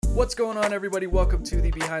What's going on, everybody? Welcome to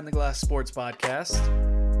the Behind the Glass Sports Podcast.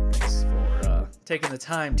 Thanks for taking the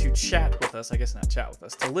time to chat with us. I guess not chat with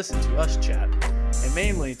us, to listen to us chat. And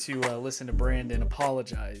mainly to listen to Brandon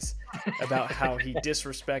apologize about how he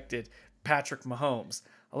disrespected Patrick Mahomes.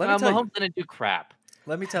 Mahomes didn't do crap.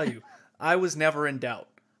 Let me tell you, I was never in doubt.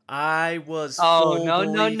 I was Oh, full no.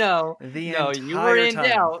 belief No, entire you were in time.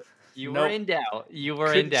 doubt. You were Nope. in doubt. You were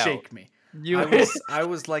in Couldn't doubt. shake me. You I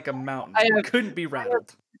was like a mountain. I Couldn't be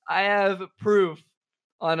rattled. I have proof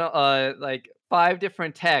on like 5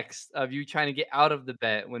 different texts of you trying to get out of the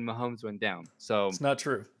bet when Mahomes went down. So It's not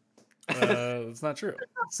true. It's not true.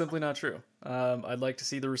 It's simply not true. I'd like to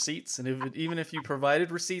see the receipts, and even if you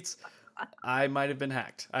provided receipts, I might have been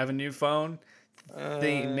hacked. I have a new phone.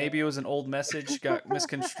 Maybe it was an old message, got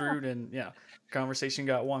misconstrued, and conversation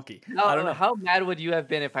got wonky. I don't know. How mad would you have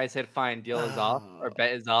been if I said fine, deal is off or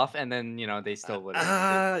bet is off, and then they still would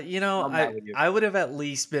have? I would have at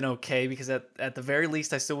least been okay because at the very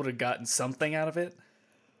least I still would have gotten something out of it.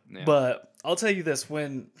 Yeah. But I'll tell you this: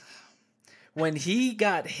 when he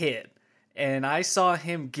got hit and I saw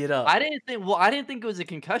him get up, I didn't think it was a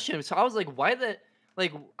concussion. So I was like, why the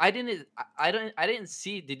I didn't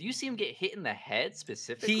see. Did you see him get hit in the head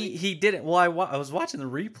specifically? He didn't. Well, I was watching the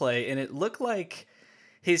replay and it looked like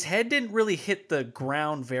his head didn't really hit the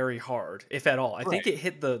ground very hard, if at all. I think it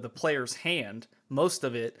hit the player's hand, most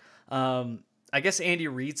of it. I guess Andy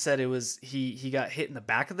Reid said it was he got hit in the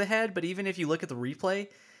back of the head, but even if you look at the replay,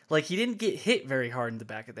 like he didn't get hit very hard in the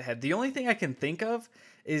back of the head. The only thing I can think of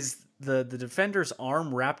is the defender's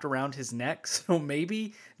arm wrapped around his neck. So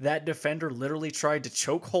maybe that defender literally tried to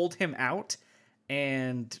choke hold him out,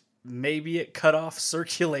 and maybe it cut off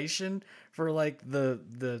circulation for like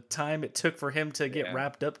the time it took for him to get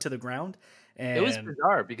wrapped up to the ground. And it was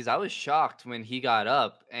bizarre because I was shocked when he got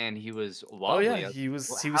up and he was wobbly. Oh yeah, he was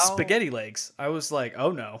spaghetti legs. I was like,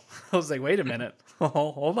 oh no. I was like, wait a minute.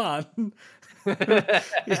 Hold on.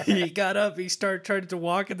 He got up, he tried to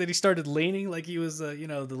walk, and then he started leaning like he was the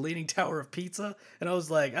leaning tower of Pizza. And I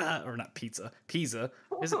was like, or not Pizza. Pisa.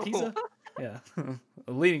 Is it Pizza? Yeah.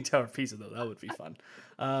 A leaning tower of Pizza, though. That would be fun.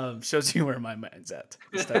 Shows you where my mind's at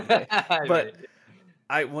this time of day. But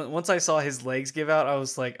once I saw his legs give out, I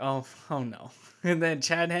was like, oh no. And then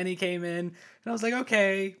Chad Henne came in, and I was like,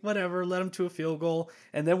 okay, whatever, let him to a field goal.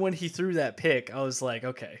 And then when he threw that pick, I was like,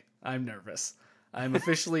 okay, I'm nervous. I'm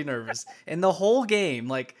officially nervous. And the whole game,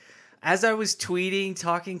 like, as I was tweeting,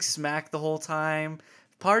 talking smack the whole time,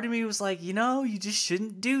 part of me was like, you just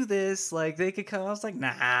shouldn't do this. Like, they could come. I was like,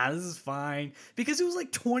 nah, this is fine. Because it was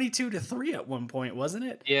like 22-3 at one point, wasn't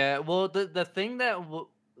it? Yeah, well, the thing that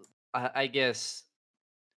I guess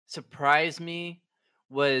surprised me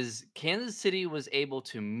was Kansas City was able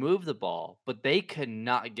to move the ball, but they could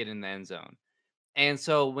not get in the end zone. And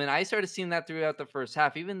so when I started seeing that throughout the first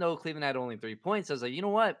half, even though Cleveland had only 3 points, I was like, you know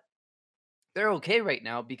what? They're okay right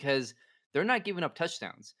now because they're not giving up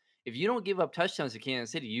touchdowns. If you don't give up touchdowns to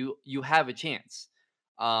Kansas City, you have a chance.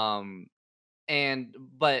 But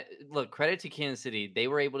look, credit to Kansas City. They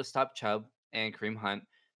were able to stop Chubb and Kareem Hunt.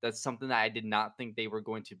 That's something that I did not think they were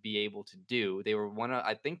going to be able to do. They were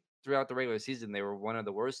I think throughout the regular season, they were one of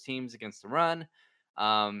the worst teams against the run.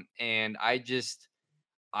 And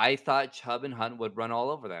I thought Chubb and Hunt would run all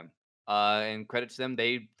over them. And credit to them,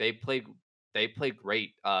 they played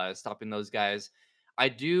great stopping those guys. I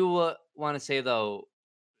do want to say though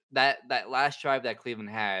that last drive that Cleveland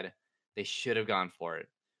had, they should have gone for it.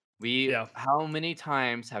 How many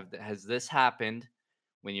times has this happened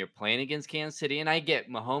when you're playing against Kansas City? And I get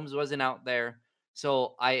Mahomes wasn't out there,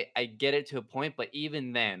 so I get it to a point. But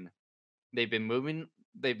even then, they've been moving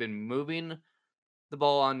the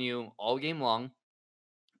ball on you all game long.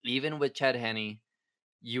 Even with Chad Henne,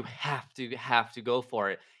 you have to go for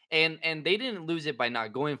it. And they didn't lose it by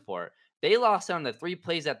not going for it. They lost on the 3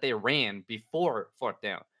 plays that they ran before fourth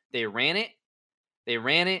down. They ran it,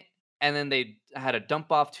 and then they had a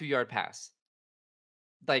dump off 2-yard pass.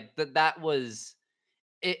 Like that was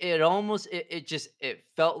it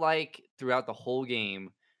felt like throughout the whole game,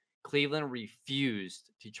 Cleveland refused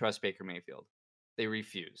to trust Baker Mayfield. They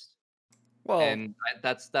refused. Well, and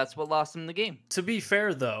that's what lost them the game. To be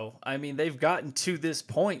fair, though, I mean, they've gotten to this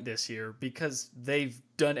point this year because they've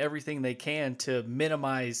done everything they can to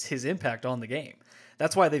minimize his impact on the game.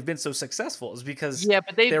 That's why they've been so succul, is because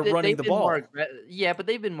they're running the ball. But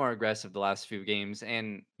they've been more aggressive the last few games,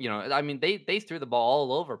 and I mean, they threw the ball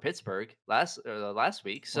all over Pittsburgh last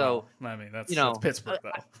week. So I mean, that's Pittsburgh though.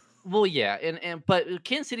 Well, yeah, but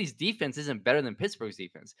Kansas City's defense isn't better than Pittsburgh's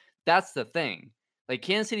defense. That's the thing. Like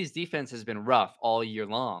Kansas City's defense has been rough all year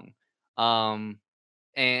long,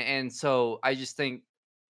 and so I just think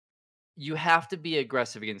you have to be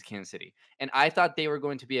aggressive against Kansas City. And I thought they were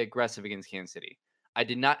going to be aggressive against Kansas City. I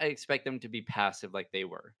did not expect them to be passive like they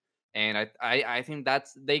were. And I think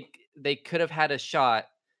they could have had a shot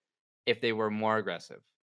if they were more aggressive.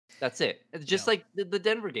 That's it. It's just Yeah. like the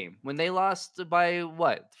Denver game when they lost by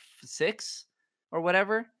what, 6 or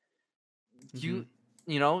whatever. Hmm. You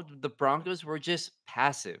you know, the Broncos were just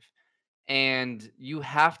passive, and you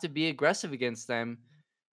have to be aggressive against them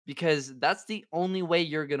because that's the only way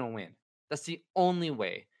you're going to win. That's the only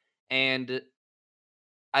way. And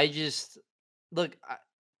I just look,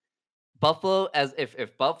 Buffalo, as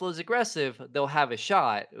if Buffalo's aggressive, they'll have a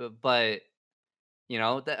shot, but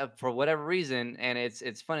for whatever reason, and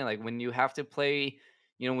it's funny, like when you have to play,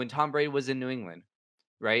 when Tom Brady was in New England,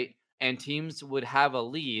 right? And teams would have a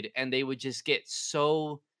lead and they would just get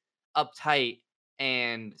so uptight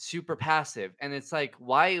and super passive. And it's like,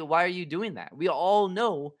 why are you doing that? We all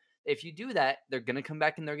know if you do that, they're gonna come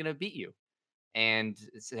back and they're gonna beat you. And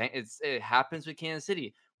it happens with Kansas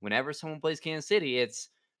City. Whenever someone plays Kansas City, it's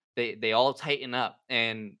they all tighten up.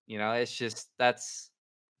 And it's just that's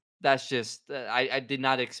just I did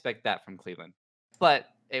not expect that from Cleveland. But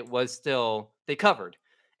it was still, they covered.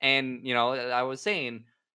 And I was saying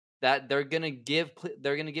that they're gonna give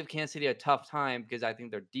Kansas City a tough time because I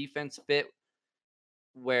think their defense fit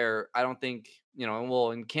where I don't think,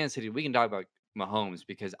 well, in Kansas City we can talk about Mahomes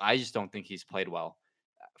because I just don't think he's played well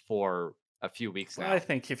for a few weeks Well, I now.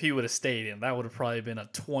 think if he would have stayed in, that would have probably been a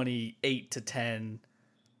 28-10,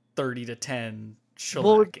 30-10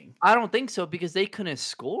 Well, shellacking. I don't think so because they couldn't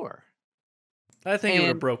score. I think it would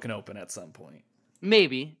have And broken open at some point.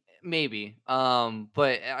 maybe.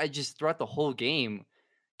 But I just throughout the whole game,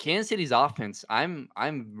 Kansas City's offense, I'm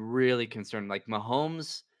really concerned. Like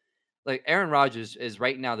Mahomes, like Aaron Rodgers is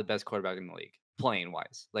right now the best quarterback in the league, playing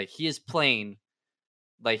wise. Like he is playing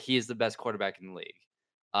like he is the best quarterback in the league.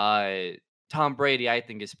 Uh, Tom Brady, I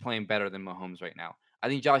think, is playing better than Mahomes right now. I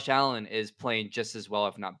think Josh Allen is playing just as well,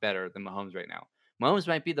 if not better, than Mahomes right now. Mahomes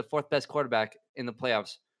might be the fourth best quarterback in the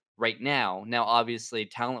playoffs right now. Now, obviously,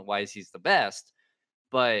 talent wise, he's the best,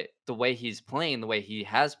 but the way he's playing, the way he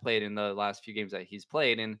has played in the last few games that he's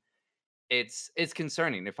played, and it's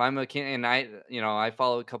concerning. If I'm and I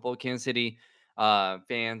follow a couple of Kansas City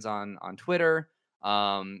fans on Twitter,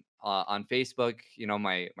 on Facebook.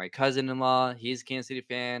 My cousin-in-law, he's a Kansas City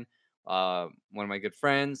fan. One of my good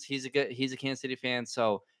friends, he's a Kansas City fan.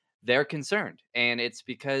 So they're concerned, and it's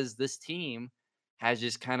because this team has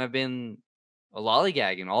just kind of been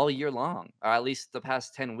lollygagging all year long, or at least the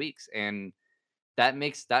past 10 weeks, and that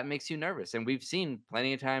makes you nervous. And we've seen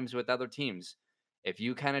plenty of times with other teams. If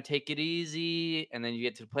you kind of take it easy and then you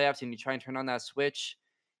get to the playoffs and you try and turn on that switch,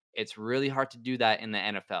 it's really hard to do that in the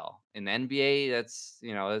NFL. In the NBA,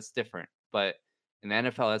 that's different. But in the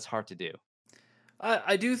NFL, that's hard to do.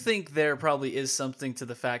 I do think there probably is something to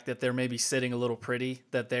the fact that they're maybe sitting a little pretty,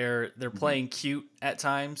 that they're Mhm. playing cute at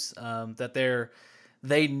times, that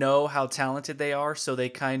they know how talented they are, so they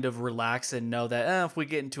kind of relax and know that if we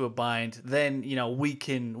get into a bind, then we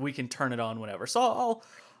can turn it on whenever. So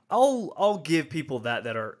I'll give people that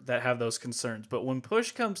have those concerns, but when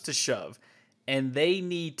push comes to shove, and they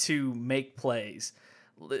need to make plays,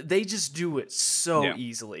 they just do it so Yeah.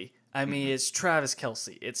 easily. I mean, Mhm. it's Travis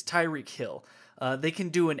Kelsey, it's Tyreek Hill. They can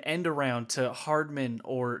do an end around to Hardman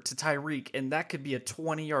or to Tyreek, and that could be a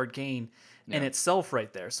 20-yard gain in Yeah. itself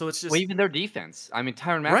right there. So it's Well, just even their defense. I mean,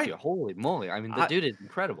 Tyrann right. Matthew, holy moly. I mean, the I dude is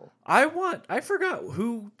incredible. I forgot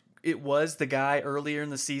who it was, the guy earlier in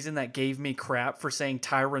the season that gave me crap for saying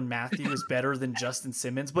Tyrann Matthew is better than Justin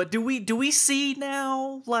Simmons. But do we see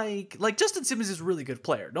now, like Justin Simmons is a really good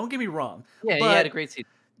player. Don't get me wrong, Yeah, he had a but great season.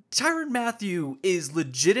 Tyrann Matthew is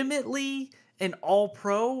legitimately an all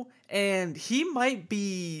pro, and he might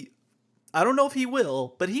be, I don't know if he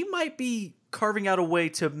will, but he might be carving out a way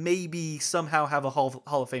to maybe somehow have a Hall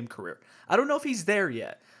of Fame career. I don't know if he's there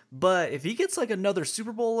yet, but if he gets like another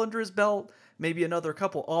Super Bowl under his belt, maybe another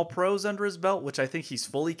couple All Pros under his belt, which I think he's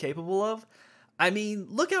fully capable of, I mean,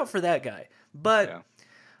 look out for that guy. But Yeah.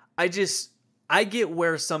 I just I get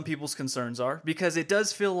where some people's concerns are because it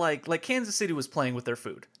does feel like Kansas City was playing with their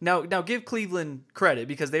food. Now give Cleveland credit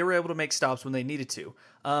because they were able to make stops when they needed to.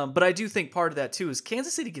 But I do think part of that too is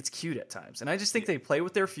Kansas City gets cute at times, and I just think Yeah. they play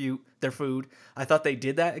with their food. I thought they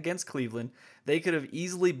did that against Cleveland. They could have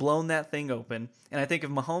easily blown that thing open, and I think if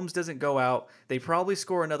Mahomes doesn't go out, they probably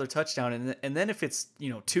score another touchdown, and then if it's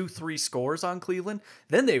 2-3 scores on Cleveland,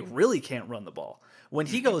 then they really can't run the ball. When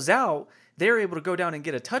he Mhm. goes out, they're able to go down and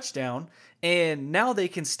get a touchdown, and now they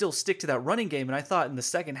can still stick to that running game. And I thought in the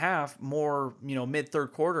second half, more mid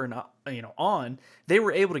third quarter and on, they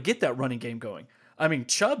were able to get that running game going. I mean,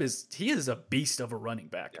 Chubb is a beast of a running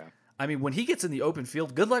back. Yeah. I mean, when he gets in the open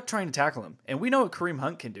field, good luck trying to tackle him. And we know what Kareem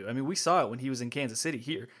Hunt can do. I mean, we saw it when he was in Kansas City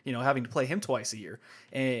here, having to play him twice a year.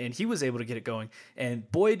 And he was able to get it going.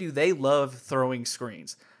 And boy, do they love throwing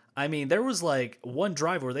screens. I mean, there was like one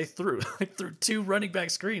drive where they threw 2 running back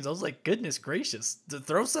screens. I was like, goodness gracious, to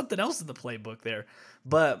throw something else in the playbook there.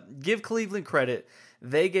 But give Cleveland credit.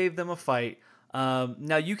 They gave them a fight.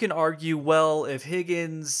 Now you can argue, well, if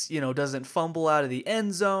Higgins, doesn't fumble out of the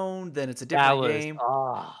end zone, then it's a different game.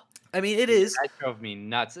 I mean, it is. That drove me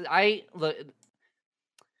nuts. Because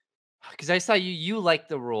I saw you like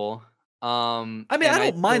the rule. I mean, I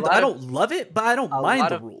don't mind. I don't love it, but I don't mind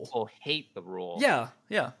the rule. People hate the rule. Yeah.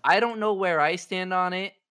 I don't know where I stand on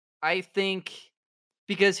it. I think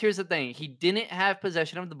because here's the thing: he didn't have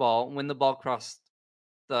possession of the ball when the ball crossed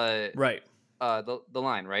the the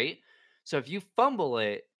line, right? So if you fumble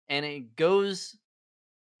it and it goes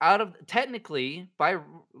out of technically by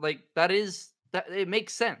that it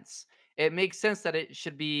makes sense. It makes sense that it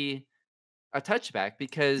should be a touchback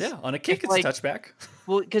because on a kick it's a touchback.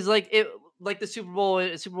 Well, because the Super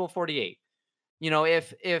Bowl 48.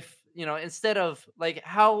 If instead of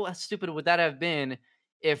how stupid would that have been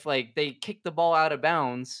if they kicked the ball out of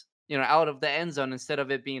bounds, out of the end zone instead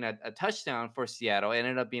of it being a touchdown for Seattle, it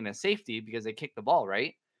ended up being a safety because they kicked the ball,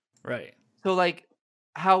 right? Right. So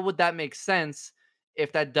how would that make sense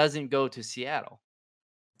if that doesn't go to Seattle?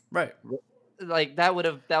 Right. That would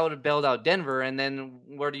have bailed out Denver, and then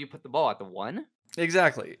where do you put the ball at the 1?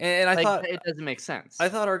 Exactly. And I thought it doesn't make sense. I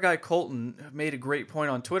thought our guy Colton made a great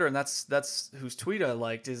point on Twitter, and that's whose tweet I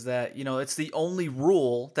liked, is that, it's the only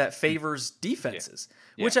rule that favors defenses,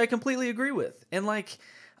 which I completely agree with. And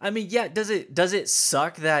I mean, does it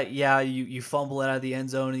suck that you fumble it out of the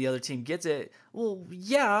end zone and the other team gets it? Well,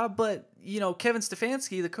 yeah, but Kevin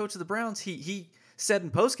Stefanski, the coach of the Browns, he said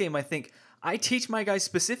in postgame, I think, I teach my guys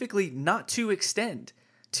specifically not to extend,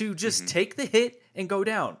 to just take the hit and go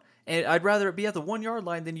down. And I'd rather it be at the 1 yard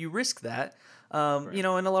line than you risk that. Right.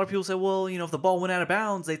 And a lot of people say, well, if the ball went out of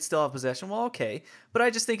bounds, they'd still have possession. Well, okay. But I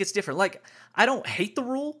just think it's different. I don't hate the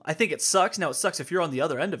rule. I think it sucks. Now, it sucks if you're on the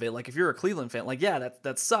other end of it. If you're a Cleveland fan,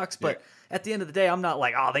 that sucks. But at the end of the day, I'm not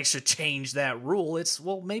they should change that rule. It's,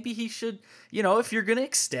 well, maybe he should, if you're going to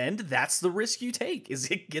extend, that's the risk you take, is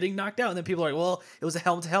it getting knocked out. And then people are like, well, it was a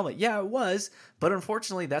helmet to helmet. Yeah, it was. But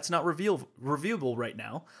unfortunately, that's not reviewable right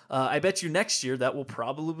now. I bet you next year that will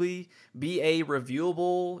probably be a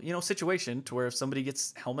reviewable, situation to where if somebody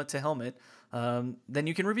gets helmet to helmet, then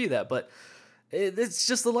you can review that. But it's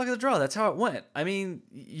just the luck of the draw. That's how it went. I mean,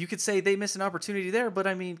 you could say they missed an opportunity there, but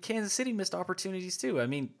I mean, Kansas City missed opportunities too. I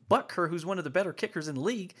mean, Butker, who's one of the better kickers in the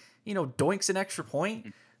league, doinks an extra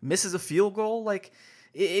point, misses a field goal.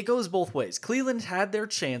 It goes both ways. Cleveland had their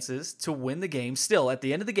chances to win the game still at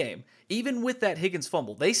the end of the game. Even with that Higgins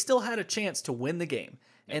fumble, they still had a chance to win the game.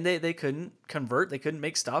 And they couldn't convert. They couldn't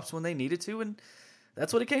make stops when they needed to. And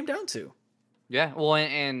that's what it came down to. Yeah. Well,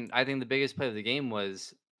 and I think the biggest play of the game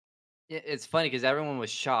was, it's funny because everyone was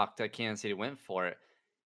shocked that Kansas City went for it.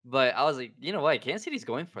 But I was like, you know what? Kansas City's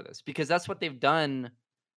going for this because that's what they've done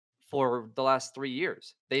for the last 3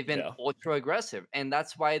 years. They've been ultra aggressive, and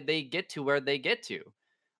that's why they get to where they get to.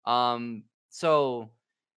 So,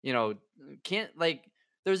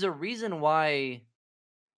 there's a reason why.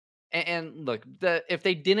 And look, if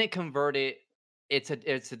they didn't convert it, it's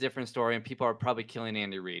a different story, and people are probably killing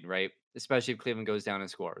Andy Reid, right? Especially if Cleveland goes down and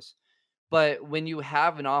scores. But when you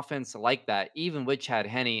have an offense like that, even with Chad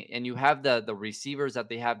Henne, and you have the receivers that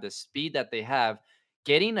they have, the speed that they have,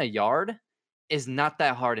 getting a yard is not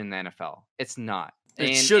that hard in the NFL. It's not.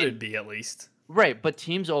 It shouldn't be, at least. Right, but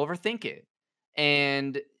teams overthink it.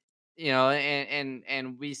 And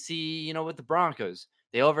and we see, with the Broncos,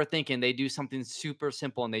 they overthink and they do something super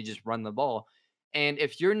simple and they just run the ball. And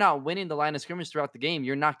if you're not winning the line of scrimmage throughout the game,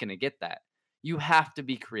 you're not going to get that. You have to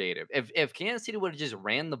be creative. If Kansas City would have just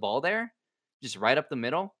ran the ball there, just right up the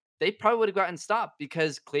middle, they probably would have gotten stopped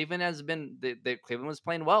because Cleveland has been Cleveland was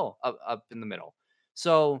playing well up in the middle.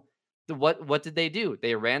 So what did they do?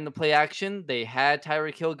 They ran the play action. They had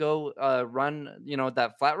Tyreek Hill go run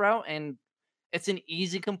that flat route, and it's an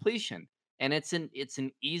easy completion, and it's an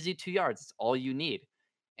easy 2 yards. It's all you need,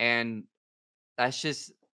 and that's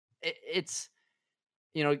just it's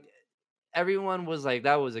everyone was like,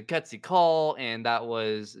 that was a gutsy call and that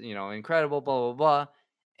was, incredible, blah, blah, blah.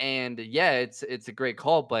 And yeah, it's a great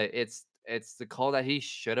call, but it's the call that he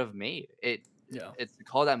should have made. It's the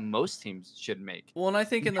call that most teams should make. Well, and I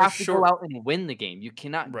think you have to go out and win the game. You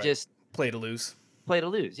cannot just play to lose.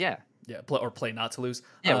 Yeah. Yeah, or play not to lose.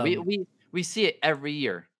 Yeah, we see it every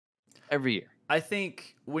year. Every year. I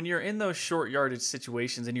think when you're in those short yardage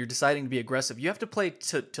situations and you're deciding to be aggressive, you have to play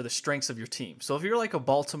to the strengths of your team. So if you're like a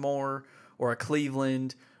Baltimore or a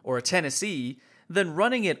Cleveland or a Tennessee, then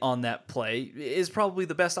running it on that play is probably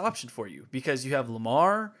the best option for you because you have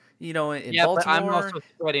Lamar, in Yeah, but I'm Baltimore. also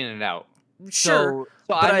spreading it out. Sure, So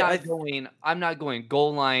but I'm not going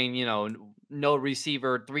goal line, no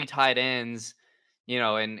receiver, 3 tight ends,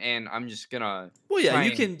 and I'm just gonna well, yeah, try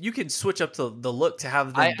you and can switch up to the look to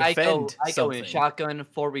have them defend I go in something. shotgun,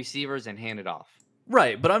 4 receivers, and hand it off.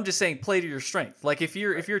 Right, but I'm just saying play to your strength. Like if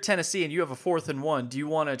you're Tennessee and you have a 4th and 1, do you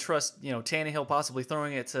want to trust, Tannehill possibly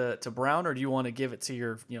throwing it to Brown, or do you want to give it to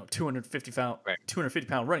your, 250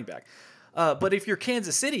 pound running back? But if you're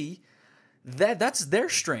Kansas City, that's their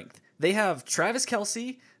strength. They have Travis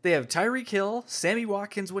Kelsey, they have Tyreek Hill, Sammy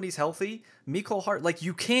Watkins when he's healthy, Mecole Hart. Like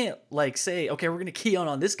you can't like say, okay, we're gonna key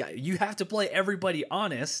on this guy. You have to play everybody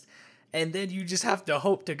honest, and then you just have to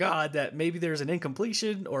hope to God that maybe there's an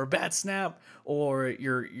incompletion or a bad snap, or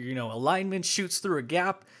a lineman shoots through a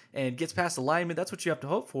gap and gets past the lineman. That's what you have to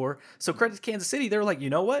hope for. So credit to Kansas City, they're like, you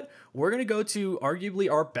know what? We're gonna go to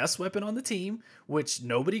arguably our best weapon on the team, which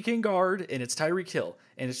nobody can guard, and it's Tyreek Hill.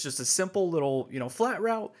 And it's just a simple little, flat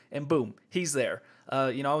route, and boom, he's there.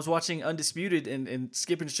 I was watching Undisputed, and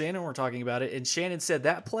Skip and Shannon were talking about it, and Shannon said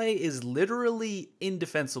that play is literally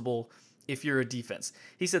indefensible if you're a defense.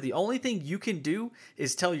 He said the only thing you can do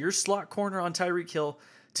is tell your slot corner on Tyreek Hill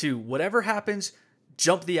to whatever happens,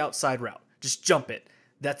 jump the outside route. Just jump it.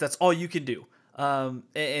 That's all you can do.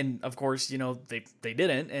 And of course, they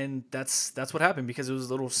didn't, and that's what happened because it was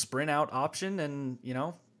a little sprint out option, and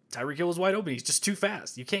Tyreek Hill was wide open. He's just too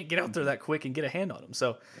fast. You can't get out there that quick and get a hand on him.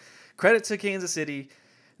 So, credit to Kansas City,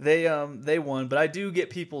 they won. But I do get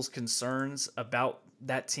people's concerns about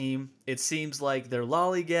that team. It seems like they're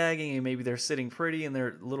lollygagging and maybe they're sitting pretty and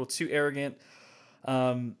they're a little too arrogant.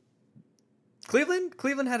 Um,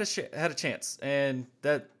 Cleveland had a chance, and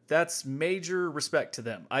that's major respect to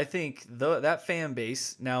them. I think that fan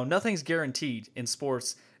base, now nothing's guaranteed in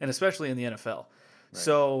sports and especially in the NFL. Right.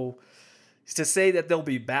 So to say that they'll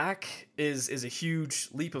be back is a huge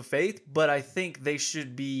leap of faith, but I think they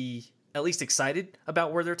should be at least excited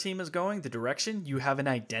about where their team is going, the direction. You have an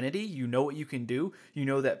identity, you know what you can do, you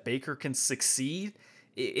know that Baker can succeed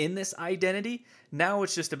in this identity. Now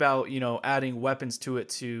it's just about, adding weapons to it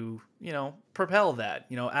to, propel that,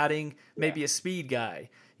 adding Yeah. maybe a speed guy,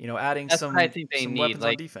 adding That's what I some think they some need, weapons on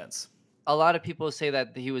like, defense. a lot of people say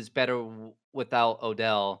that he was better without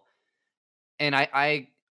Odell, and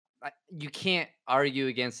you can't argue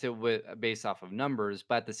against it with based off of numbers,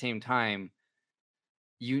 but at the same time,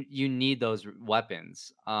 you need those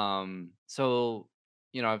weapons. So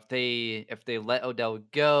if they let Odell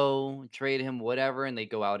go, trade him, whatever, and they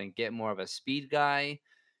go out and get more of a speed guy,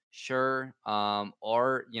 sure.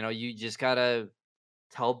 Or you just gotta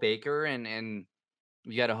tell Baker, and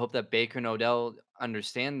you gotta hope that Baker and Odell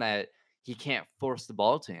understand that he can't force the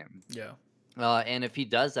ball to him. Yeah. And if he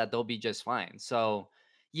does that, they'll be just fine. So,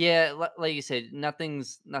 yeah, like you said,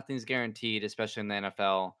 nothing's guaranteed, especially in the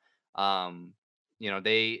NFL. Um,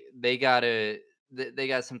 they gotta they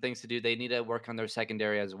got some things to do. They need to work on their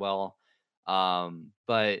secondary as well.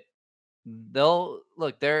 But they'll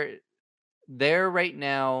look. They're right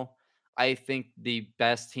now, I think, the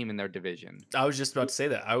best team in their division, I was just about to say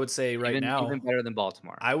that. I would say right even now, better than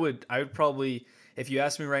Baltimore. I would probably, if you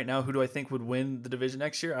ask me right now, who do I think would win the division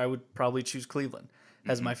next year? I would probably choose Cleveland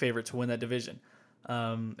as Hmm. my favorite to win that division.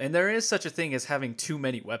 And there is such a thing as having too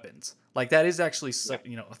many weapons. Like that is actually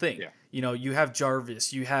Yeah, a thing. yeah. You have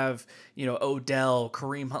Jarvis, you have Odell,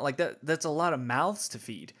 Kareem Hunt. Like that's a lot of mouths to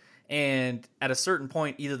feed. And at a certain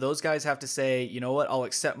point, either those guys have to say, you know what, I'll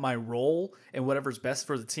accept my role and whatever's best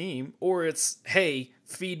for the team, or it's, hey,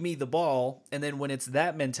 feed me the ball. And then when it's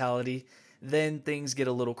that mentality, then things get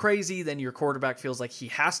a little crazy. Then your quarterback feels like he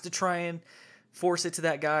has to try and force it to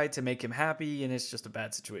that guy to make him happy, and it's just a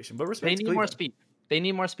bad situation. But They respect to need more Cleveland. speed. They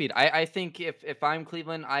need more speed. I think if I'm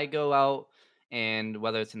Cleveland, I go out, and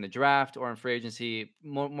whether it's in the draft or in free agency,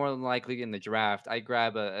 more than likely in the draft, I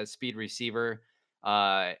grab a speed receiver.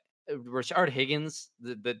 Uh, Rashard Higgins,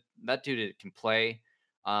 that dude can play.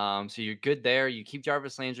 So you're good there. You keep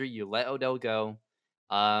Jarvis Landry. You let Odell go.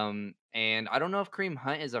 And I don't know if Kareem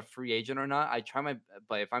Hunt is a free agent or not.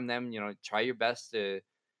 But if I'm them, try your best to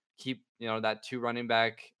keep that two running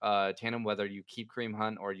back tandem, whether you keep Kareem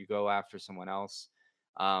Hunt or you go after someone else.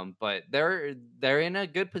 But they're in a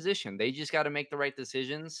good position. They just got to make the right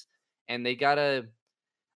decisions, and they gotta.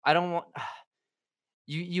 I don't want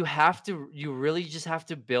you really just have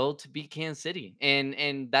to build to beat Kansas City,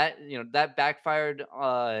 and that that backfired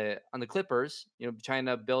on the Clippers. Trying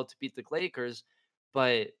to build to beat the Lakers,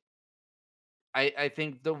 but I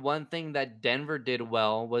think the one thing that Denver did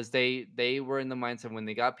well was they were in the mindset when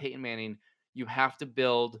they got Peyton Manning, you have to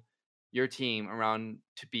build your team around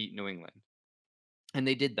to beat New England, and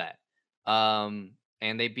they did that.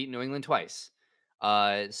 And they beat New England twice.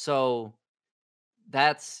 So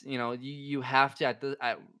that's you have to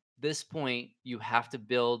at this point you have to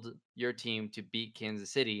build your team to beat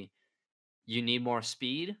Kansas City. You need more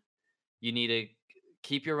speed. You need to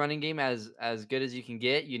keep your running game as good as you can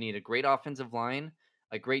get. You need a great offensive line,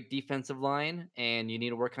 a great defensive line, and you need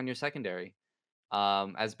to work on your secondary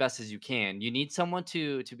as best as you can. You need someone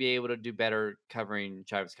to be able to do better covering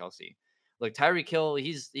Travis Kelsey. Like Tyreek Hill,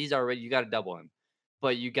 he's already you got to double him,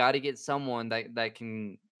 but you got to get someone that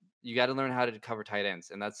can. You got to learn how to cover tight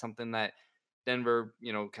ends, and that's something that Denver,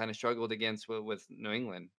 kind of struggled against with New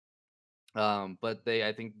England. But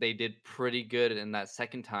I think they did pretty good in that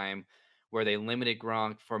second time where they limited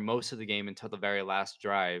Gronk for most of the game until the very last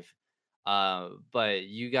drive. But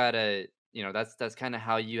you gotta, that's kind of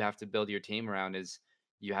how you have to build your team around is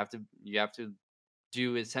you have to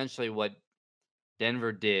do essentially what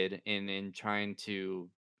Denver did in trying to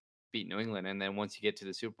beat New England. And then once you get to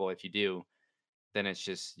the Super Bowl, if you do, then it's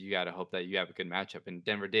just you got to hope that you have a good matchup. And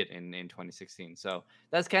Denver did in 2016. So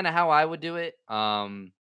that's kind of how I would do it.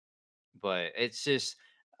 But it's just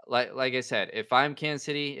like I said, if I'm Kansas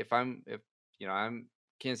City, if I'm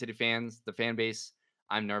Kansas City fans, the fan base,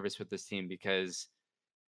 I'm nervous with this team because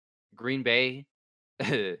Green Bay,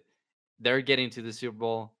 they're getting to the Super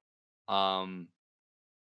Bowl. Um,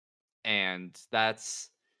 and that's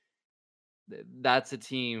a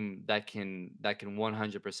team that can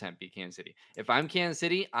 100% beat Kansas City. If I'm Kansas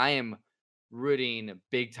City, I am rooting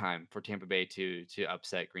big time for Tampa Bay to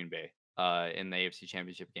upset Green Bay in the AFC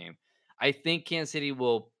Championship game. I think Kansas City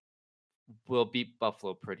will beat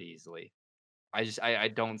Buffalo pretty easily. I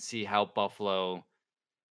don't see how Buffalo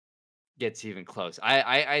gets even close.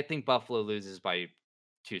 I think Buffalo loses by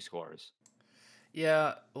 2 scores.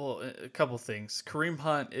 Yeah, well, a couple things. Kareem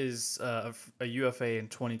Hunt is a UFA in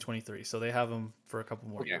 2023, so they have him for a couple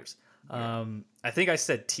more Okay. years. Okay. I think I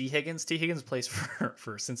said T. Higgins. T. Higgins plays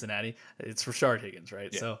for Cincinnati. It's Rashard Higgins,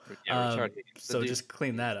 right? Yeah. So, Yeah, Richard Higgins. The dude just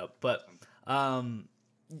clean he's that up. But awesome. um,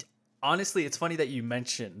 honestly, it's funny that you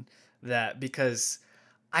mention that because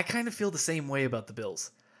I kind of feel the same way about the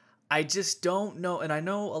Bills. I just don't know, and I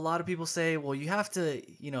know a lot of people say, well, you have to,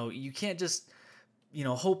 you can't just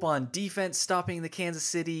hope on defense stopping the Kansas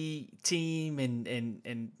City team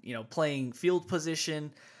and playing field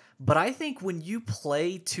position. But I think when you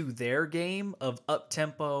play to their game of up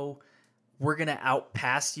tempo, we're gonna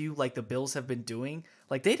outpass you like the Bills have been doing.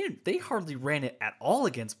 Like they hardly ran it at all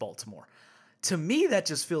against Baltimore. To me, that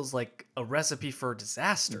just feels like a recipe for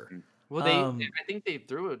disaster. Mhm. Well, Um, I think they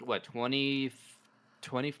threw it what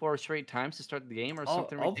 24 straight times to start the game or I'll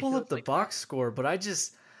something I'll pull ridiculous up the like that. box score, but I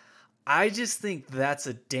just think that's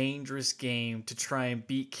a dangerous game to try and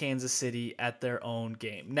beat Kansas City at their own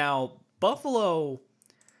game. Now, Buffalo,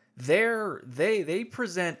 they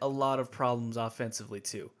present a lot of problems offensively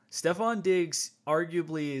too. Stephon Diggs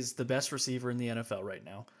arguably is the best receiver in the NFL right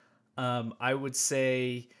now. I would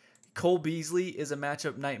say Cole Beasley is a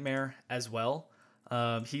matchup nightmare as well.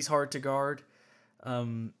 He's hard to guard.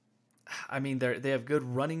 Um, I mean, they have good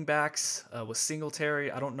running backs with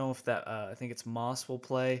Singletary. I don't know if that. I think it's Moss will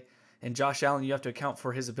play, and Josh Allen. You have to account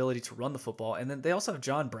for his ability to run the football, and then they also have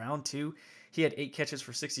John Brown too. He had 8 catches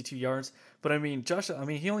for 62 yards, but I mean, Josh. I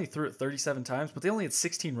mean, he only threw it 37 times, but they only had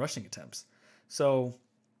 16 rushing attempts. So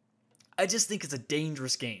I just think it's a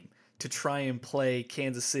dangerous game to try and play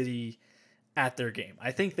Kansas City at their game.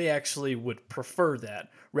 I think they actually would prefer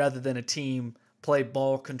that rather than a team play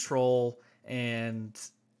ball control and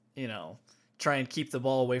you know try and keep the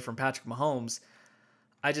ball away from Patrick Mahomes.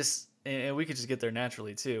 I just and we could just get there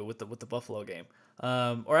naturally too with the Buffalo game.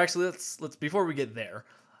 Or actually, let's before we get there,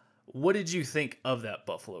 what did you think of that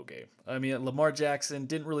Buffalo game? I mean, Lamar Jackson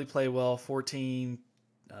didn't really play well.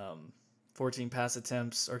 um, 14 pass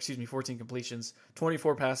attempts, or excuse me, 14 completions,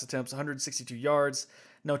 24 pass attempts, 162 yards,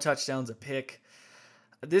 no touchdowns, a pick.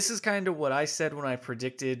 This is kind of what I said when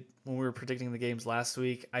we were predicting the games last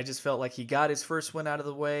week. I just felt like he got his first win out of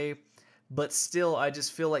the way, but still, I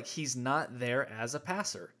just feel like he's not there as a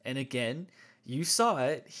passer. And again, you saw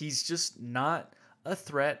it. He's just not a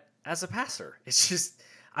threat as a passer. It's just,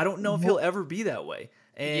 I don't know if he'll Well, ever be that way.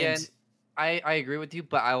 yeah, And and I agree with you,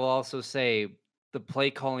 but I will also say the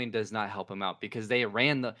play calling does not help him out because they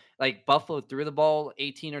ran the like Buffalo threw the ball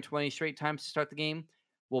 18 or 20 straight times to start the game.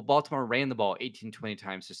 Well, Baltimore ran the ball 18, 20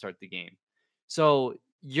 times to start the game. So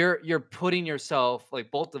you're putting yourself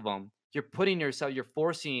like both of them, you're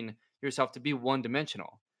forcing yourself to be one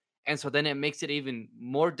dimensional. And so then it makes it even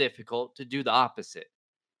more difficult to do the opposite.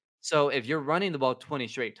 So if you're running the ball 20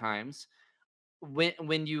 straight times,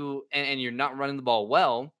 when you and you're not running the ball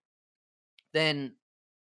well, then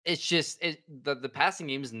it's just the passing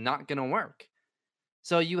game is not going to work.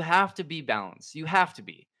 So you have to be balanced. You have to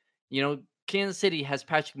be. You know, Kansas City has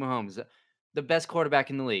Patrick Mahomes, the best quarterback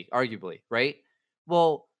in the league, arguably, right?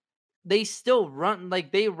 Well, they still run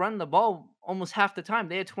like they run the ball almost half the time.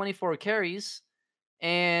 They had 24 carries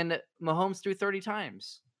and Mahomes threw 30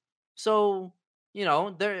 times. So,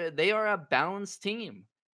 they are a balanced team.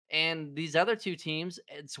 And these other two teams,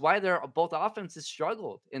 it's why they're both offenses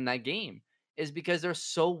struggled in that game, is because they're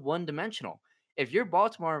so one dimensional. If you're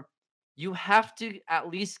Baltimore, you have to at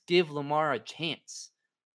least give Lamar a chance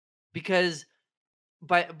because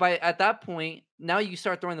by at that point, now you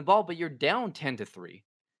start throwing the ball, but you're down 10-3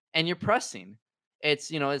 and you're pressing. It's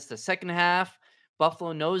the second half.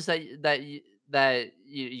 Buffalo knows that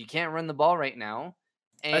you can't run the ball right now.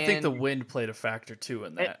 I think the And wind played a factor too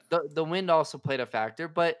in that. the wind also played a factor,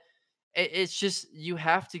 but it's just you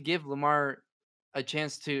have to give Lamar a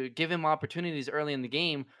chance to give him opportunities early in the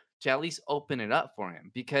game to at least open it up for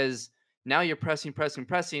him because now you're pressing, pressing,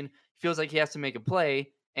 pressing. Feels like he has to make a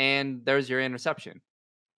play, and there's your interception.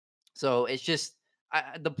 So it's just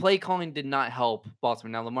the play calling did not help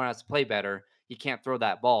Baltimore. Now Lamar has to play better. He can't throw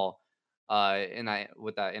that ball in that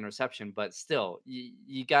with that interception, but still,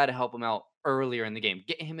 you got to help him out earlier in the game.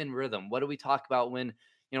 Get him in rhythm. What do we talk about when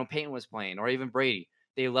Peyton was playing or even Brady?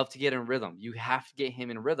 They love to get in rhythm. You have to get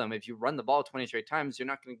him in rhythm. If you run the ball 20 straight times, you're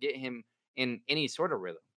not going to get him in any sort of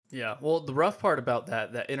rhythm. Yeah, well, the rough part about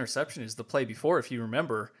that interception is the play before. If you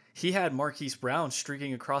remember, he had Marquise Brown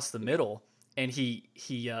streaking across the middle, and he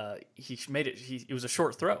made it. It was a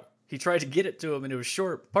short throw. He tried to get it to him, and it was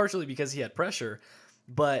short, partially because he had pressure.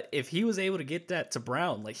 But if he was able to get that to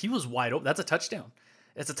Brown, like he was wide open, that's a touchdown.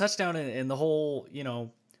 It's a touchdown, and the whole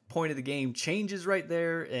point of the game changes right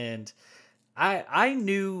there. And I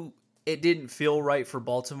knew it didn't feel right for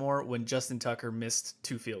Baltimore when Justin Tucker missed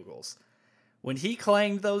 2 field goals. When he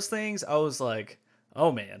clanged those things, I was like,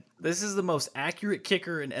 oh man, this is the most accurate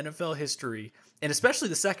kicker in NFL history. And especially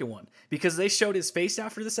the second one, because they showed his face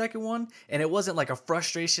after the second one, and it wasn't like a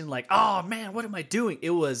frustration, like, oh man, what am I doing?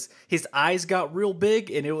 It was his eyes got real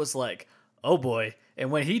big, and it was like, oh boy.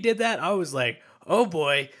 And when he did that, I was like, oh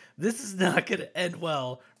boy, this is not going to end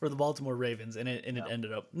well for the Baltimore Ravens. And it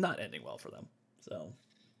ended up not ending well for them. So.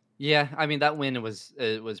 Yeah, I mean that win it was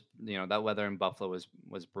that weather in Buffalo was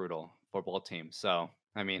brutal for both teams. So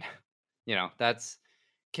I mean, that's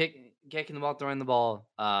kicking the ball, throwing the ball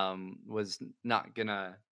was not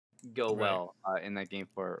gonna go Right. well in that game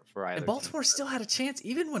for And either team. Baltimore still had a chance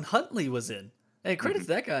even when Huntley was in. And credit Mhm. to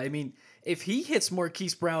that guy. I mean, if he hits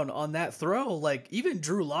Marquise Brown on that throw, like even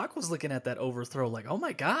Drew Lock was looking at that overthrow, like, oh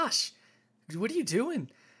my gosh, what are you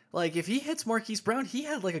doing? Like if he hits Marquise Brown, he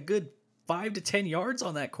had like a good 5 to 10 yards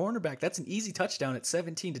on that cornerback. That's an easy touchdown at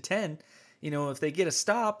 17-10. If they get a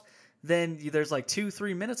stop, then there's like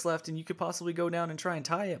 2-3 minutes left, and you could possibly go down and try and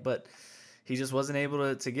tie it. But he just wasn't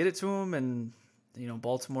able to get it to him, and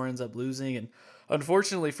Baltimore ends up losing. And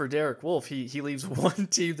unfortunately for Derek Wolfe, he leaves one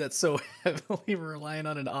team that's so heavily relying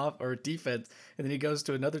on an off or defense, and then he goes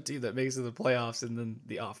to another team that makes it to the playoffs, and then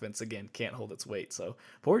the offense again can't hold its weight. So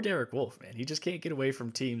poor Derek Wolfe, man, he just can't get away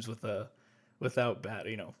from teams without bad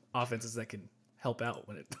offenses that can help out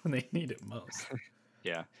when they need it most.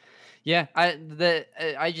 Yeah. Yeah, I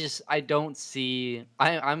don't see.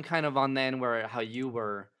 I'm kind of on the end where how you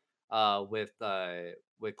were with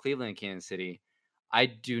Cleveland and Kansas City. I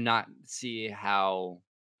do not see how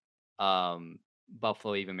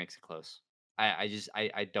Buffalo even makes it close.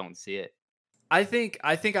 I don't see it. I think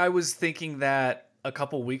I was thinking that a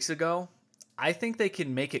couple weeks ago. I think they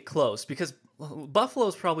can make it close because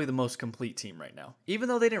Buffalo's probably the most complete team right now. Even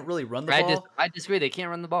though they didn't really run the ball. I disagree. They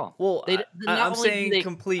can't run the ball. Well, I'm saying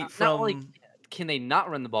complete not only from. can they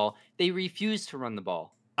not run the ball, they refuse to run the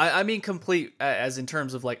ball. I mean complete as in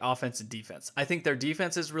terms of like offense and defense. I think their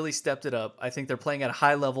defense has really stepped it up. I think they're playing at a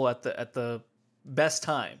high level at the best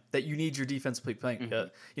time that you need your defense to be playing,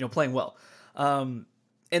 playing well. And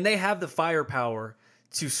they have the firepower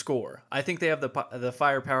to score. I think they have the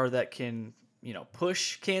firepower that can,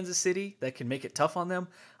 push Kansas City, that can make it tough on them.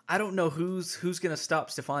 I don't know who's going to stop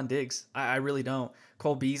Stephon Diggs. I really don't.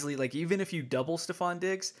 Cole Beasley, like even if you double Stephon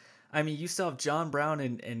Diggs, I mean, you still have John Brown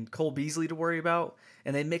and Cole Beasley to worry about,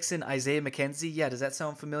 and they mix in Isaiah McKenzie. Yeah, does that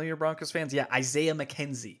sound familiar, Broncos fans? Yeah, Isaiah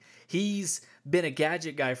McKenzie. He's been a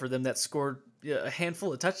gadget guy for them that scored a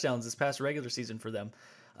handful of touchdowns this past regular season for them.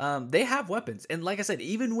 They have weapons, and like I said,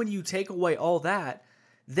 even when you take away all that,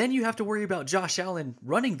 then you have to worry about Josh Allen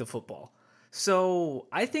running the football. So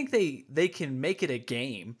I think they can make it a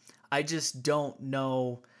game. I just don't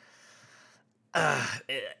know.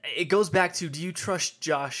 It goes back to, do you trust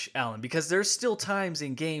Josh Allen? Because there's still times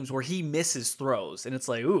in games where he misses throws, and it's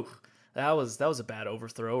like, ooh, that was a bad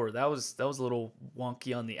overthrow, or that was a little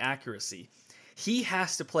wonky on the accuracy. He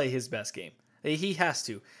has to play his best game. He has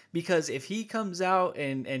to, because if he comes out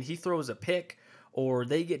and he throws a pick, or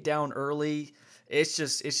they get down early, it's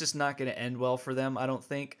just not going to end well for them, I don't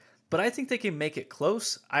think. But I think they can make it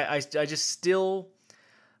close. I just still,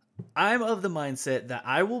 I'm of the mindset that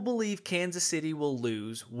I will believe Kansas City will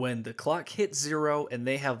lose when the clock hits 0 and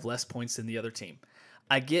they have less points than the other team.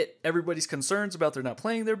 I get everybody's concerns about they're not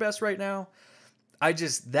playing their best right now.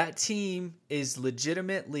 That team is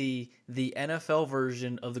legitimately the NFL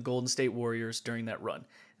version of the Golden State Warriors during that run.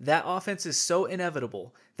 That offense is so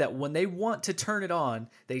inevitable that when they want to turn it on,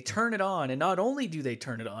 they turn it on. And not only do they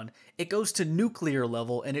turn it on, it goes to nuclear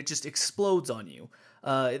level and it just explodes on you.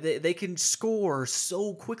 They can score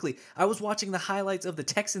so quickly. I was watching the highlights of the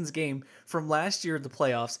Texans game from last year in the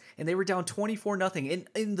playoffs, and they were down 24-0.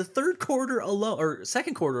 In the third quarter alone, or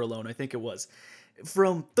second quarter alone, I think it was,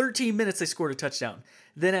 from 13 minutes, they scored a touchdown.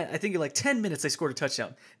 Then I think in like 10 minutes, they scored a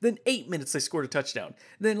touchdown. Then 8 minutes, they scored a touchdown.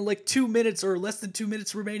 Then like 2 minutes or less than 2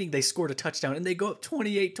 minutes remaining, they scored a touchdown. And they go up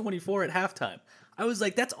 28-24 at halftime. I was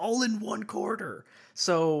like, that's all in one quarter.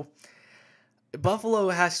 So Buffalo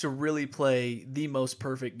has to really play the most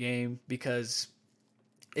perfect game, because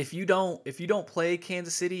if you don't play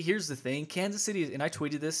Kansas City, here's the thing. Kansas City, and I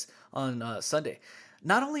tweeted this on Sunday,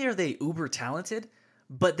 not only are they uber talented,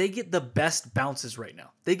 but they get the best bounces right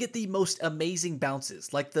now. They get the most amazing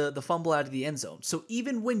bounces, like the fumble out of the end zone. So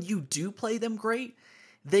even when you do play them great,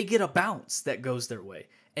 they get a bounce that goes their way.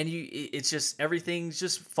 And it's just, everything's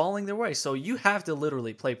just falling their way. So you have to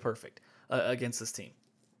literally play perfect against this team.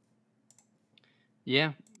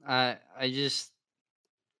 Yeah, I just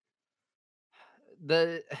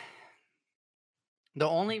the the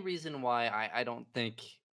only reason why I don't think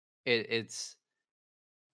it's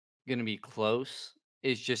gonna be close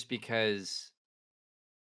is just because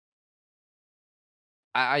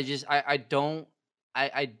I don't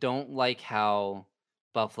like how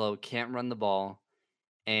Buffalo can't run the ball,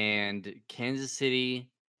 and Kansas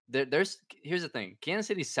City, there's here's the thing. Kansas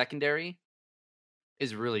City's secondary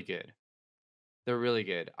is really good. They're really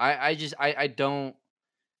good. I don't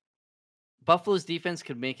Buffalo's defense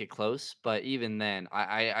could make it close, but even then,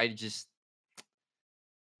 I just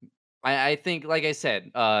I think, like I said,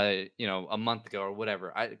 a month ago or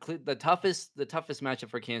whatever, the toughest matchup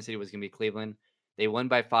for Kansas City was gonna be Cleveland. They won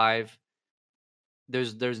by 5.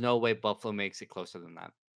 There's no way Buffalo makes it closer than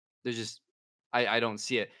that. There's just I don't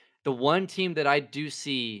see it. The one team that I do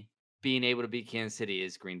see being able to beat Kansas City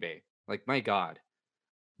is Green Bay. Like, my God,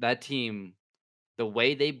 that team, the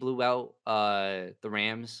way they blew out the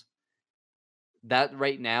Rams, that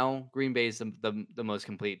right now Green Bay is the most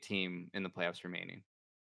complete team in the playoffs remaining.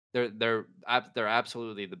 They're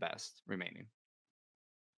absolutely the best remaining.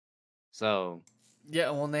 So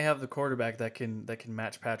Yeah, well, and they have the quarterback that can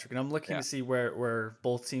match Patrick. And I'm looking yeah, to see where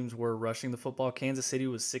both teams were rushing the football. Kansas City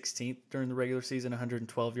was 16th during the regular season,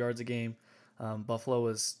 112 yards a game. Buffalo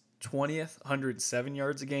was 20th, 107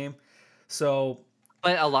 yards a game. So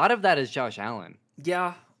but a lot of that is Josh Allen.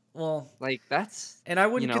 yeah, well, Like, that's and I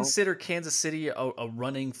you wouldn't know consider Kansas City a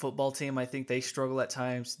running football team. I think they struggle at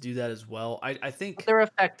times to do that as well. I but think they're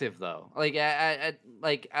effective though. Like,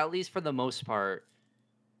 at least for the most part,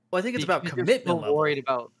 well, I think it's about because they're commitment so level. worried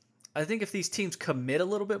about. I think if these teams commit a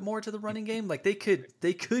little bit more to the running game, like they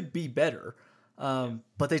could be better, Yeah,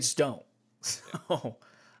 but they just don't. yeah.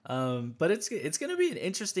 So, but it's going to be an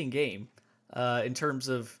interesting game in terms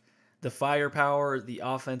of the firepower, the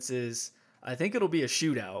offenses. I think it'll be a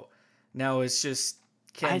shootout. Now it's just,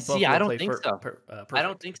 I can see. I Buffalo don't play think so. I don't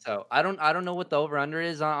perfect? think so. I don't know what the over under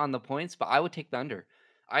is on the points, but I would take the under.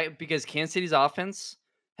 Because Kansas City's offense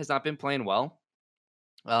has not been playing well.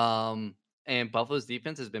 And Buffalo's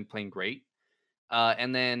defense has been playing great.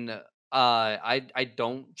 And then I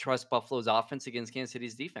don't trust Buffalo's offense against Kansas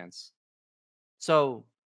City's defense. So,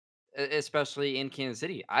 especially in Kansas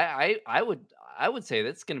City, I would say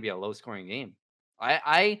that's going to be a low scoring game.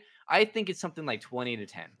 I think it's something like 20-10.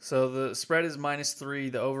 So the spread is -3.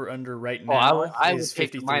 The over under right Oh, I would now I would is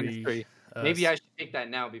take the minus 53. 3. Maybe I should take that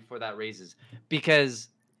now before that raises, because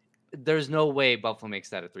there's no way Buffalo makes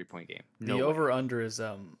that a 3-point game. No The way. over under is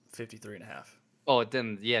 53 and a half. Oh,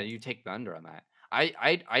 then yeah, you take the under on that.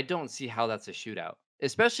 I don't see how that's a shootout,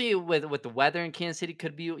 especially with the weather in Kansas City.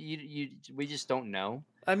 Could be we just don't know.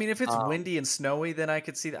 I mean, if it's Um, windy and snowy, then I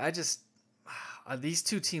could see that. These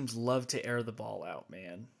two teams love to air the ball out,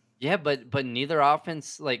 man. yeah, but neither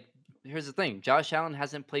offense, like, here's the thing: Josh Allen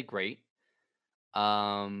hasn't played great.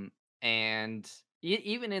 And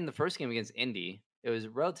even in the first game against Indy, it was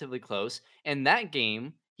relatively close. And that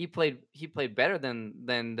game, he played better than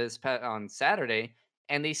on Saturday.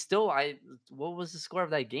 And they still, what was the score of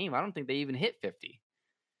that game? I don't think they even hit 50.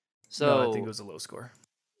 No, I think it So was a low score.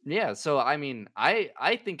 yeah, so I mean,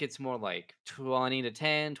 I think it's more like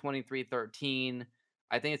 20-10, 23-13.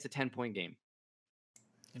 I think it's a 10-point game.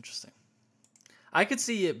 Interesting. I could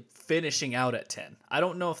see it finishing out at 10. I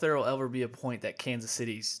don't know if there will ever be a point that Kansas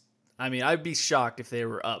City's. I mean, I'd be shocked if they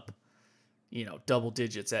were up, double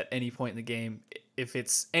digits at any point in the game. If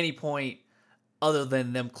it's any point other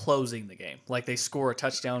than them closing the game, like they score a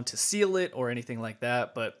touchdown to seal it or anything like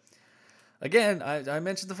that. But again, I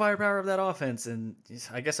mentioned the firepower of that offense, and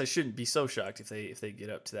I guess I shouldn't be so shocked if they get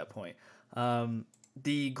up to that point.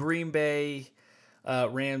 The Green Bay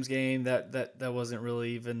Rams game that wasn't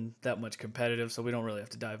really even that much competitive, so we don't really have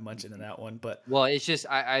to dive much into that one. But Well, it's just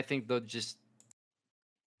I think they'll just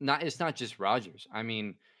not it's not just Rodgers. I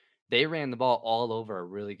mean, they ran the ball all over a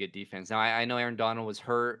really good defense. Now I know Aaron Donald was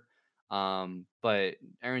hurt, but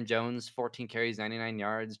Aaron Jones, 14 carries, 99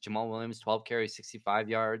 yards. Jamal Williams, 12 carries, 65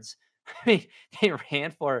 yards. I mean, they ran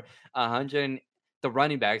for 100. The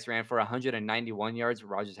running backs ran for 191 yards.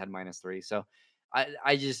 Rodgers had -3. So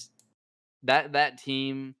I just that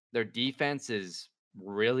team, their defense is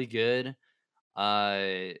really good.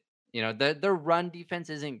 Uh, their run defense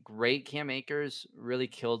isn't great. Cam Akers really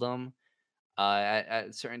killed them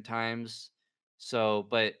at certain times. So,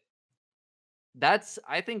 but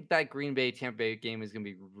I think that Green Bay Tampa Bay game is gonna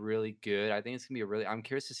be really good. I think it's gonna be a really. I'm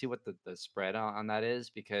curious to see what the spread on that is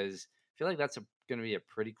because I feel like that's gonna be a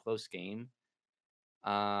pretty close game.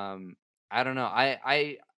 Um, I don't know.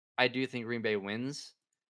 I do think Green Bay wins,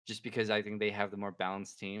 just because I think they have the more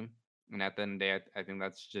balanced team, and at the end of the day, I think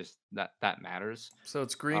that's just that matters. so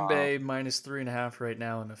it's Green Um, Bay -3.5 right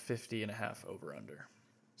now and a 50.5 over under.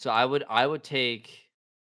 so I would take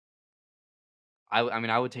I mean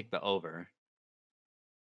I would take the over.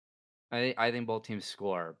 I think both teams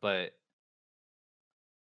score, but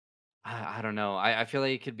I don't know. I feel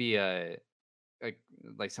like it could be a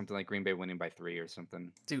like something like Green Bay winning by 3 or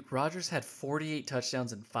something. Dude, Rodgers had 48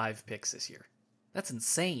 touchdowns and 5 picks this year. That's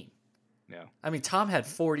insane. Yeah. I mean, Tom had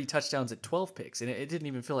 40 touchdowns and 12 picks, and it didn't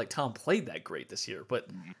even feel like Tom played that great this year, but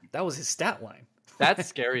Mhm. that was his stat line. That's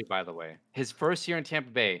scary, by the way. His first year in Tampa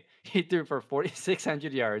Bay, he threw for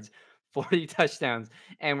 4,600 yards, 40 touchdowns,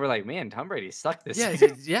 and we're like, man, Tom Brady sucked this Yeah,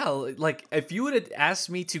 year. yeah. Like if you would have asked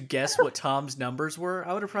me to guess what Tom's numbers were,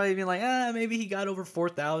 I would have probably been like, maybe he got over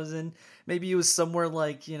 4,000. Maybe he was somewhere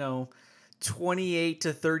like 28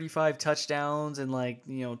 to 35 touchdowns and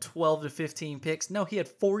 12 to 15 picks. No, he had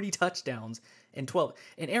 40 touchdowns and 12.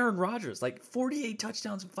 And Aaron Rodgers, like 48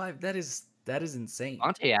 touchdowns and 5. That is insane.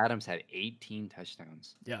 Monte Adams had 18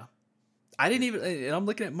 touchdowns. Yeah. I didn't even, and I'm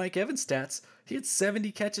looking at Mike Evans' stats. He had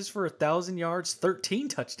 70 catches for 1,000 yards, 13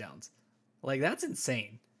 touchdowns. Like, that's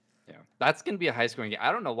insane. Yeah, that's gonna be a high scoring game.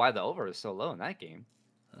 I don't know why the over is so low in that game.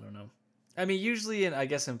 I don't know. I mean, usually I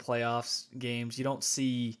guess in playoffs games, you don't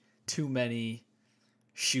see too many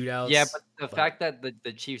Yeah, shootouts. but the fact that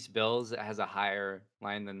the Chiefs Bills has a higher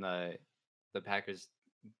line than the Packers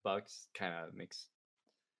Bucks kind of makes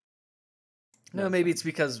No, no maybe it's sense.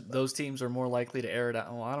 because those teams are more likely to air it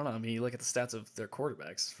out. Well, I don't know. I mean, you look at the stats of their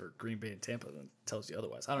quarterbacks for Green Bay and Tampa, and it tells you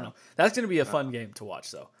otherwise. I don't know. That's going to be a fun game to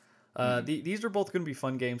watch, though. Mhm. These are both going to be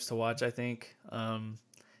fun games to watch, I think.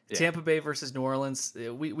 Yeah. Tampa Bay versus New Orleans.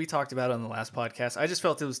 We talked about it on the last podcast. I just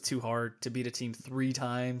felt it was too hard to beat a team 3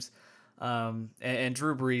 times. And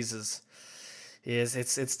Drew Brees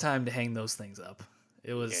it's time to hang those things up.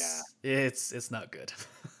 It's not good.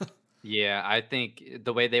 Yeah, I think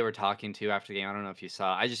the way they were talking to after the game, I don't know if you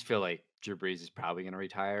saw. I just feel like Drew Brees is probably going to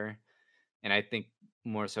retire, and I think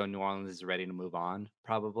more so New Orleans is ready to move on.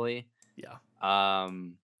 Probably. Yeah.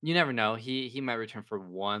 You never know. He might return for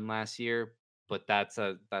one last year, but that's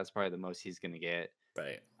probably the most he's going to get.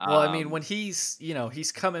 Right. Well, I mean, Um, when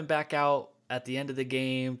he's coming back out at the end of the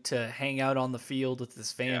game to hang out on the field with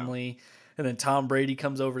his yeah. family, and then Tom Brady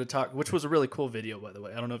comes over to talk, which was a really cool video, by the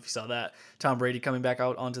way. I don't know if you saw that. Tom Brady coming back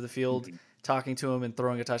out onto the field, Mhm. talking to him and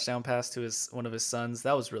throwing a touchdown pass to one of his sons.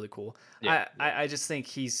 That was really cool. Yeah. I just think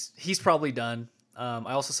he's probably done.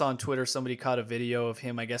 I also saw on Twitter somebody caught a video of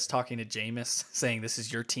him, I guess, talking to Jameis, saying, "This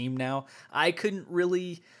is your team now." I couldn't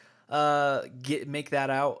really make that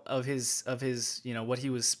out of his what he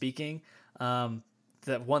was speaking.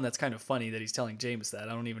 That's kind of funny that he's telling Jameis that.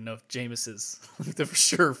 I don't even know if Jameis is the for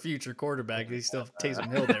sure future quarterback. They still have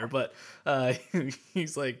Taysom Hill there, but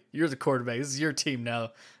he's like, "You're the quarterback. This is your team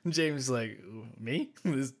now." And Jameis is like, "Me?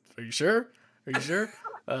 Are you sure? Are you sure?"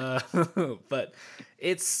 uh, but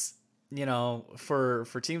it's for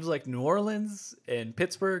teams like New Orleans and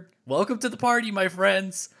Pittsburgh, welcome to the party, my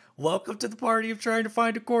friends. Welcome to the party of trying to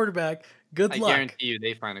find a quarterback. Good I luck. guarantee you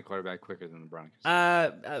they find a quarterback quicker than the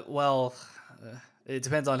Broncos. Well, it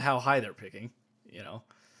depends on how high they're picking. You know,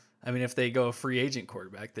 I mean, if they go a free agent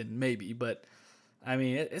quarterback, then maybe. But I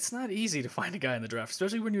mean, it's not easy to find a guy in the draft,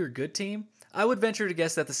 especially when you're a good team. I would venture to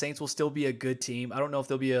guess that the Saints will still be a good team. I don't know if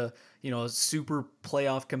they'll be a super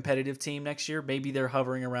playoff competitive team next year. Maybe they're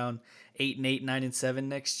hovering around 8-8, 9-7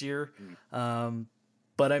 next year.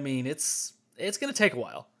 But I mean, it's going to take a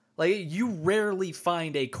while. Like, you rarely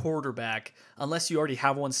find a quarterback unless you already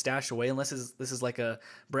have one stashed away. Unless this is like a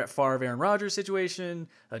Brett Favre, Aaron Rodgers situation,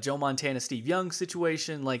 a Joe Montana, Steve Young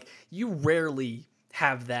situation. Like, you rarely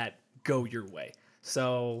have that go your way.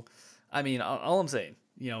 So, I mean, all I'm saying,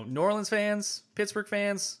 New Orleans fans, Pittsburgh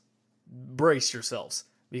fans, brace yourselves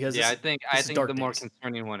because Yeah, this I is think dark the more days.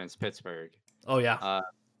 concerning one is Pittsburgh. Oh yeah,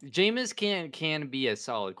 Jameis can be a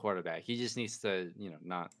solid quarterback. He just needs to,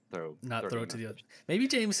 not throw not 30 throw it to the other. interceptions. Maybe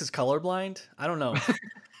Jameis is colorblind. I don't know.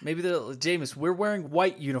 Maybe Jameis. We're wearing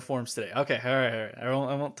white uniforms today. Okay, all right.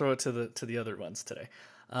 I won't throw it to the other ones today.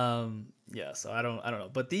 Yeah. So I don't know.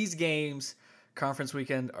 But these games, conference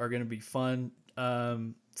weekend, are going to be fun.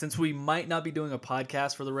 Since we might not be doing a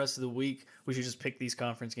podcast for the rest of the week, we should just pick these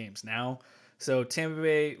conference games now. So Tampa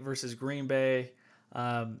Bay versus Green Bay,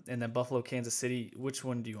 and then Buffalo, Kansas City. Which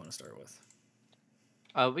one do you want to start with?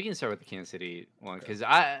 We can start with the Kansas City one Okay.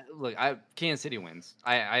 because Kansas City wins.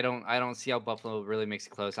 I don't see how Buffalo really makes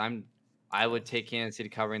it close. I would take Kansas City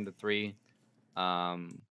covering the 3.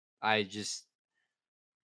 Um, I just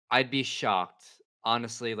I'd be shocked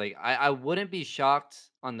honestly. Like I wouldn't be shocked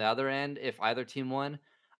on the other end if either team won.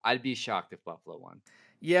 I'd be shocked if Buffalo won.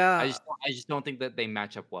 Yeah, I just don't think that they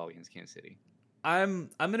match up well against Kansas City. I'm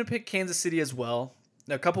gonna pick Kansas City as well.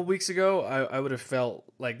 A couple weeks ago, I would have felt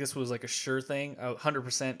like this was like a sure thing.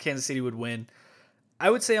 100% Kansas City would win. I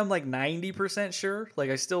would say I'm like 90% sure. Like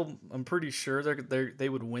I'm pretty sure they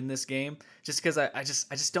would win this game just because I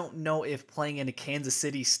just don't know if playing in a Kansas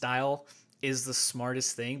City style is the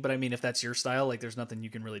smartest thing. But I mean, if that's your style, like there's nothing you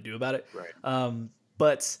can really do about it. Right.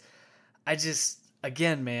 But I just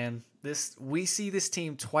again, man, we see this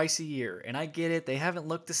team twice a year, and I get it. They haven't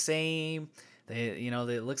looked the same.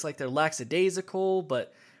 It looks like they're lackadaisical,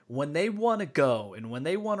 but when they want to go and when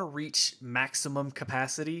they want to reach maximum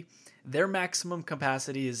capacity, their maximum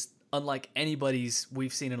capacity is unlike anybody's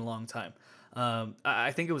we've seen in a long time.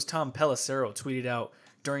 I think it was Tom Pelissero tweeted out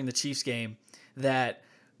during the Chiefs game that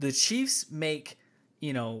the Chiefs make,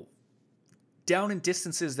 you know, down in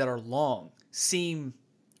distances that are long seem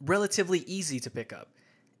relatively easy to pick up.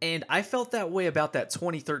 And I felt that way about that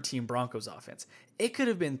 2013 Broncos offense. It could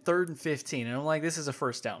have been 3rd and 15, and I'm like, this is a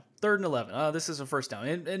first down. 3rd and 11, oh, this is a first down.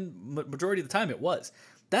 And majority of the time it was.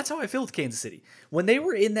 That's how I feel with Kansas City. When they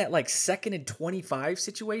were in that like 2nd and 25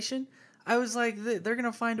 situation, I was like, they're going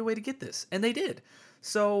to find a way to get this. And they did.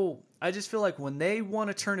 So I just feel like when they want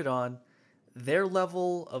to turn it on, their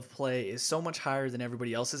level of play is so much higher than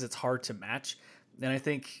everybody else's. It's hard to match. And I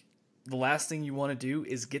think the last thing you want to do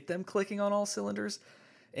is get them clicking on all cylinders.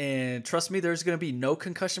 And trust me, there's going to be no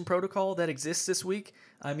concussion protocol that exists this week.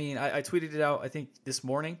 I mean, I tweeted it out, I think, this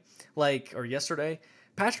morning, or yesterday.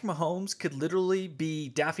 Patrick Mahomes could literally be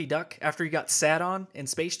Daffy Duck after he got sat on in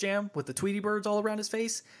Space Jam with the Tweety birds all around his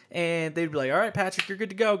face. And they'd be like, all right, Patrick, you're good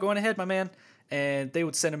to go. Go on ahead, my man. And they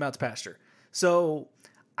would send him out to pasture. So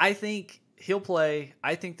I think he'll play.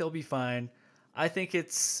 I think they'll be fine. I think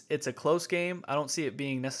it's a close game. I don't see it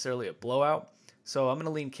being necessarily a blowout. So I'm going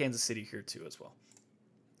to lean Kansas City here too as well.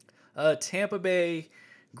 Tampa Bay,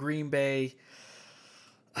 Green Bay.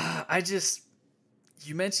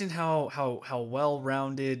 You mentioned how well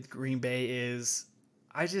rounded Green Bay is.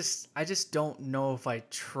 I just don't know if I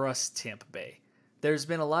trust Tampa Bay. There's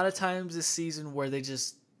been a lot of times this season where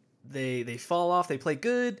they fall off. They play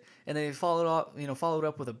good and they followed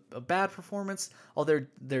up with a bad performance. Although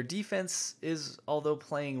their defense is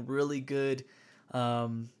playing really good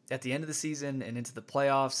at the end of the season and into the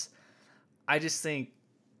playoffs. I just think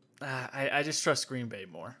I just trust Green Bay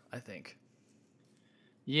more, I think.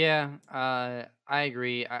 Yeah, I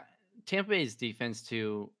agree. Tampa Bay's defense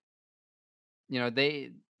too.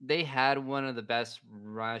 They had one of the best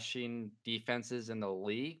rushing defenses in the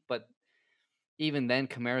league, but even then,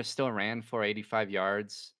 Kamara still ran for 85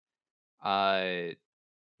 yards. Uh,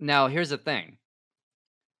 Now here's the thing.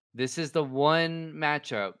 This is the one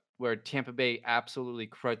matchup where Tampa Bay absolutely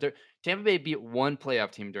crushed. Tampa Bay beat one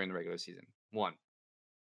playoff team during the regular season, one,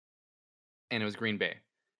 and it was Green Bay,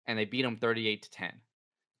 and they beat them 38-10.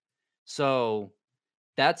 So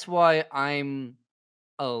that's why I'm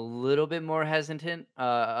a little bit more hesitant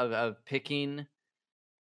of picking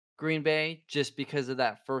Green Bay just because of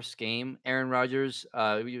that first game. Aaron Rodgers,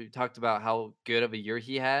 we talked about how good of a year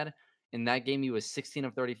he had. In that game, he was 16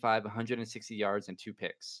 of 35, 160 yards, and 2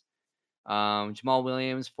 picks. Jamal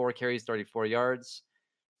Williams, 4 carries, 34 yards.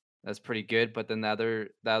 That's pretty good. But then the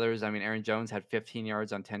others, I mean, Aaron Jones had 15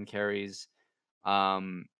 yards on 10 carries.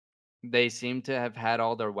 Um, they seem to have had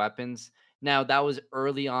all their weapons. Now that was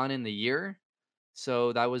early on in the year,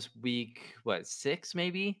 so that was week what 6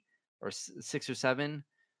 maybe or 6 or 7.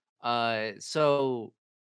 So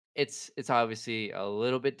it's obviously a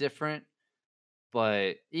little bit different,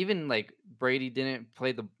 but even like Brady didn't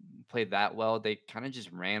play that well. They kind of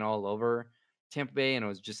just ran all over Tampa Bay, and it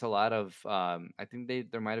was just a lot of I think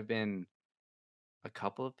there might have been a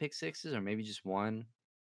couple of pick sixes or maybe just one.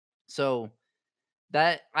 So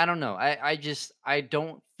that I don't know. I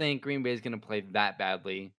don't think Green Bay is gonna play that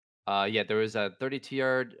badly. Yeah, there was a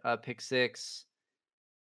 32-yard pick six,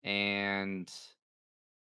 and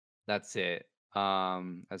that's it.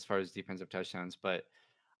 As far as defensive touchdowns, but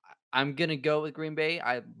I'm gonna go with Green Bay.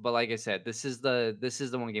 But like I said, this is the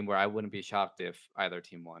one game where I wouldn't be shocked if either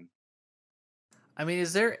team won. I mean,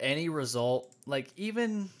 is there any result like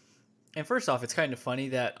even? And first off, it's kind of funny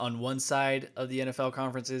that on one side of the NFL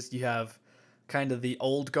conferences you have kind of the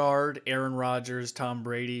old guard, Aaron Rodgers, Tom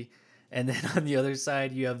Brady, and then on the other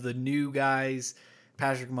side you have the new guys,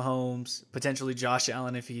 Patrick Mahomes, potentially Josh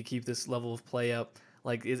Allen if he could keep this level of play up.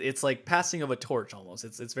 Like it's like passing of a torch almost.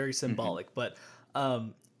 It's very Hmm. symbolic, but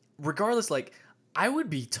um, regardless, like I would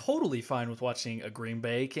be totally fine with watching a Green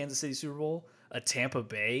Bay Kansas City Super Bowl, a Tampa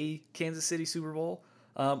Bay Kansas City Super Bowl,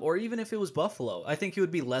 or even if it was Buffalo. I think it would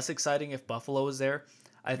be less exciting if Buffalo was there.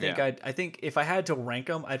 Yeah. I think if I had to rank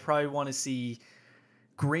them, I'd probably want to see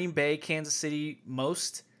Green Bay, Kansas City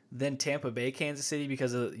most, then Tampa Bay, Kansas City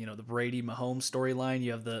because of the Brady Mahomes storyline.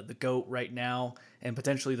 You have the goat right now and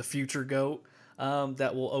potentially the future goat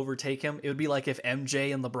that will overtake him. It would be like if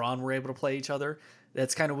MJ and LeBron were able to play each other.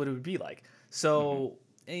 That's kind of what it would be like. Hmm. So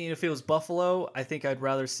if it was Buffalo, I think I'd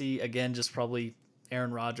rather see again just probably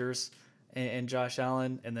Aaron Rodgers and Josh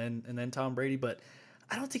Allen and then Tom Brady. But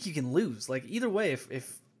I don't think you can lose. Like either way,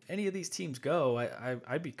 if any of these teams go,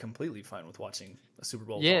 I'd be completely fine with watching a Super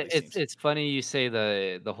Bowl with all Yeah, these it's teams. it's funny you say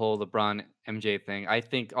the whole LeBron MJ thing. I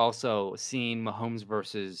think also seeing Mahomes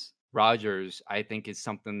versus Rodgers, I think is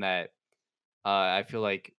something that I feel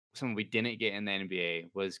like something we didn't get in the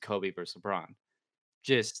NBA was Kobe versus LeBron.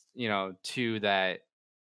 Just two that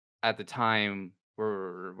at the time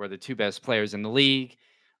were the two best players in the league,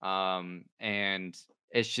 and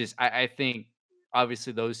it's just I think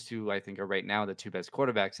obviously those two I think are right now the two best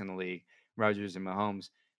quarterbacks in the league, Rodgers and Mahomes.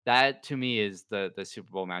 That to me is the Super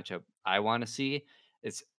Bowl matchup I want to see.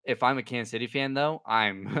 It's if I'm a Kansas City fan though,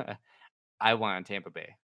 I want Tampa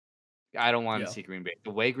Bay. I don't want to Yeah. see Green Bay.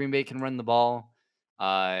 The way Green Bay can run the ball,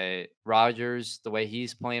 Rodgers, the way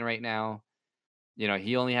he's playing right now,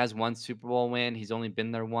 he only has one Super Bowl win. He's only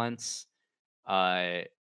been there once. Uh,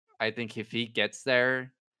 I think if he gets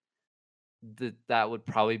there, that would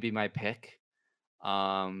probably be my pick.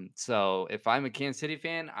 So if I'm a Kansas City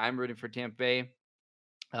fan, I'm rooting for Tampa Bay.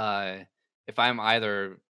 Uh, if I'm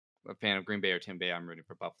either a fan of Green Bay or Tampa Bay, I'm rooting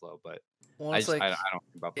for Buffalo. But Well, I it's just I, like I don't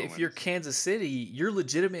think Buffalo if you're wins, Kansas City, you're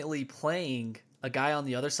legitimately playing a guy on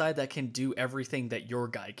the other side that can do everything that your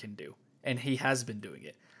guy can do, and he has been doing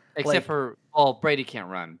it. except Like, for Brady can't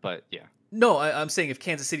run, but yeah. no, I'm saying if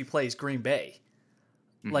Kansas City plays Green Bay,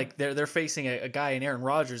 Hmm. like they're facing a guy in Aaron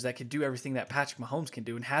Rodgers that can do everything that Patrick Mahomes can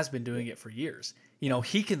do and has been doing it for years.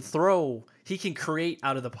 He can throw, he can create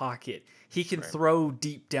out of the pocket, he can Right. throw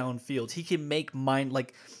deep downfield, he can make mind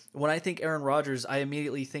like when I think Aaron Rodgers, I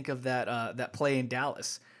immediately think of that play in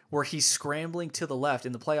Dallas where he's scrambling to the left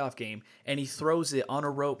in the playoff game and he throws it on a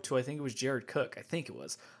rope to I think it was Jared Cook, I think it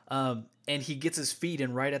was, and he gets his feet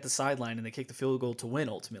in right at the sideline and they kick the field goal to win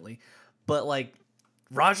ultimately. But like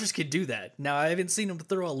Rodgers could do that. Now I haven't seen him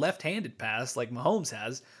throw a left-handed pass like Mahomes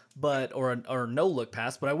has, but or a no-look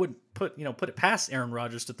pass. But I wouldn't put it past Aaron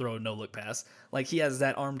Rodgers to throw a no-look pass. Like he has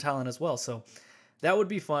that arm talent as well. So that would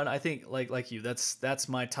be fun. I think like you, that's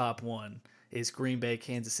my top one is Green Bay,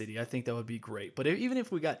 Kansas City. I think that would be great. But even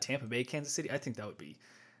if we got Tampa Bay, Kansas City, I think that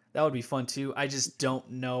would be fun too. I just don't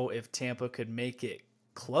know if Tampa could make it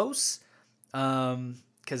close,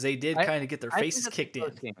 because they did I kind of get their I think faces that's a kicked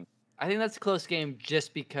close in. game. I think that's a close game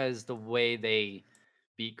just because the way they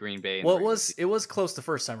beat Green Bay in the Well, it regular was season. it was close the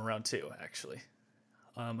first time around too. Actually,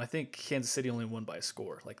 I think Kansas City only won by a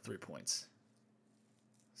score, like 3 points.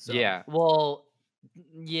 So Yeah. Well,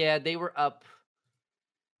 yeah, they were up.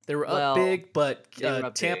 They were up Well, big, but they were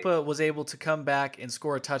up big. Tampa was able to come back and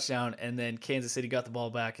score a touchdown, and then Kansas City got the ball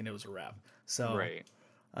back, and it was a wrap. So, Right.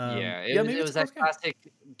 Yeah, yeah, it maybe it's was a that close game.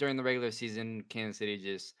 classic during the regular season, Kansas City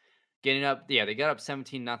just getting up. Yeah, they got up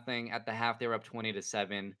 17-0 at the half. They were up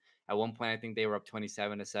 20-7. At one point, I think they were up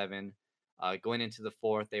 27-7. Going into the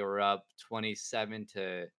fourth, they were up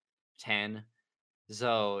 27-10.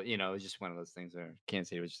 So, it was just one of those things where Kansas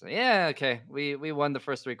City was just like, yeah, okay, we won the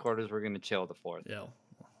first three quarters. We're gonna chill the fourth. Yeah,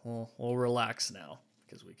 we'll relax now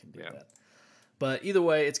because we can do Yeah. that. But either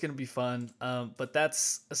way, it's going to be fun. But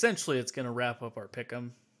that's essentially it's going to wrap up our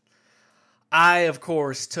pick'em. I, of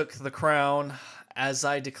course, took the crown as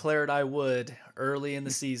I declared I would early in the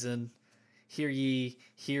season. Hear ye,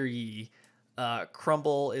 hear ye.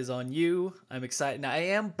 Crumble is on you. I'm excited. Now, I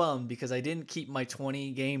am bummed because I didn't keep my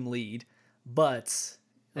 20 game lead, but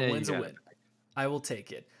a Yeah, you win's a got it. win. I will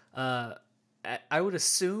take it. I would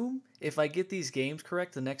assume if I get these games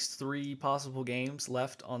correct, the next three possible games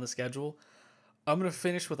left on the schedule, I'm going to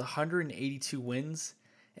finish with 182 wins,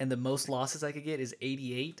 and the most losses I could get is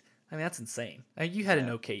 88. I mean, that's insane. I mean, you had an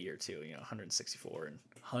Yeah. okay year too, 164 and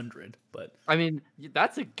 100, but I mean,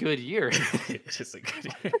 that's a good year. it is a good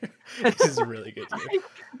year. It is a really good year.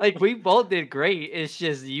 Like we both did great. It's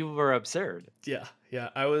just you were absurd. Yeah, yeah.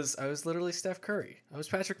 I was literally Steph Curry. I was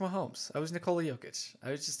Patrick Mahomes. I was Nikola Jokic.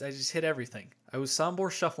 I just hit everything. I was Sombor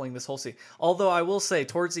shuffling this whole season. Although I will say,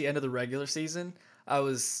 towards the end of the regular season, I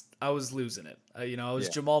was losing it. I was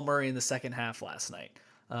Yeah. Jamal Murray in the second half last night.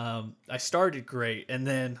 I started great, and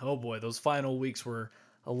then oh boy, those final weeks were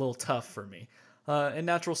a little tough for me. And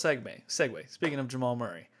natural segue. Speaking of Jamal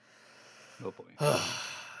Murray, Oh boy.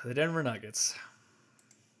 the Denver Nuggets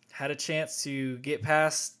had a chance to get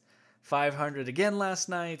past 500 again last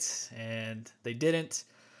night, and they didn't.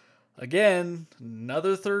 Again,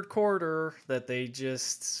 another third quarter that they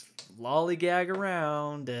just lollygag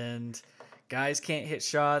around, and guys can't hit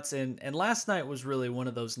shots. And last night was really one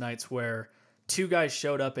of those nights where two guys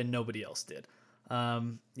showed up and nobody else did.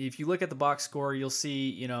 If you look at the box score, you'll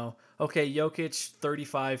see, okay, Jokic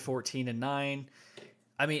 35, 14, and 9.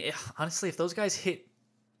 I mean, honestly, if those guys hit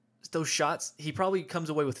those shots, he probably comes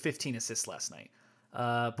away with 15 assists last night.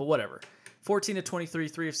 But whatever. 14 to 23,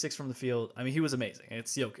 3 of 6 from the field. I mean, he was amazing.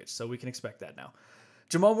 It's Jokic, so we can expect that now.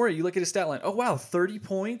 Jamal Murray, you look at his stat line. Oh, wow, 30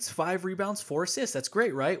 points, 5 rebounds, 4 assists. That's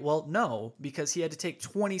great, right? Well, no, because he had to take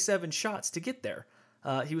 27 shots to get there.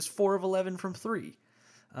 He was 4 of 11 from 3.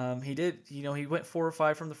 He did, he went 4 or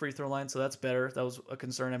 5 from the free throw line, so that's better. That was a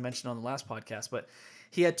concern I mentioned on the last podcast. But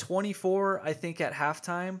he had 24, I think, at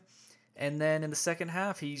halftime. And then in the second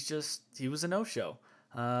half, he was a no-show.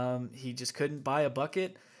 He just couldn't buy a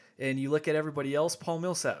bucket. And you look at everybody else, Paul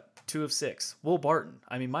Millsap, 2 of 6. Will Barton,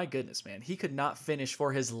 I mean, my goodness, man. He could not finish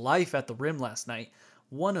for his life at the rim last night.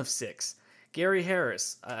 1 of 6. Gary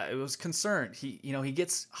Harris, I was concerned. He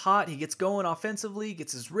gets hot, he gets going offensively,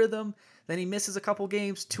 gets his rhythm. Then he misses a couple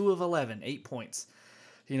games, 2 of 11, 8 points.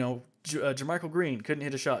 Jermichael Green couldn't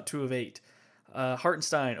hit a shot, 2 of 8.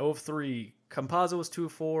 Hartenstein, 0 of 3. Campazzo was 2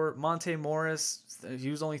 of 4. Monte Morris,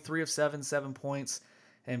 he was only 3 of 7, 7 points.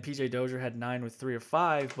 And PJ Dozier had 9 with 3 of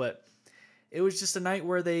 5. But it was just a night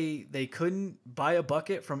where they couldn't buy a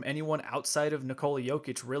bucket from anyone outside of Nikola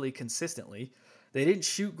Jokic really consistently. They didn't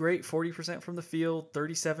shoot great, 40% from the field,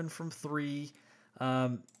 37 from 3.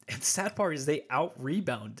 And the sad part is they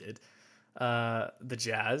out-rebounded the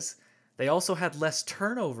Jazz. They also had less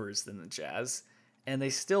turnovers than the Jazz, and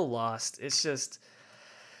they still lost. It's just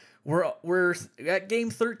we're at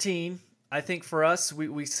game 13. I think for us,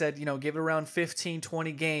 we said, give it around 15,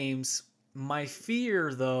 20 games. My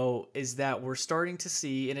fear, though, is that we're starting to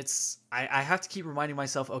see, and I have to keep reminding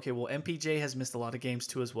myself, okay, well, MPJ has missed a lot of games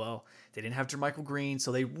too as well. They didn't have Jermichael Green,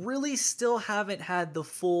 so they really still haven't had the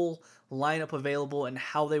full lineup available and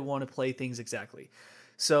how they want to play things exactly.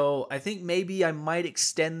 So I think maybe I might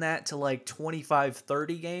extend that to like 25,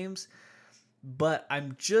 30 games, but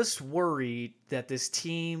I'm just worried that this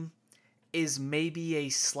team is maybe a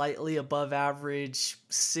slightly above average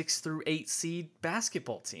 6 through 8 seed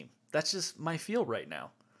basketball team. That's just my feel right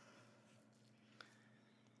now.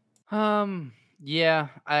 Yeah,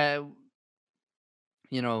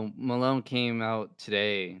 Malone came out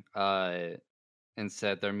today and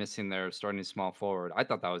said they're missing their starting small forward. I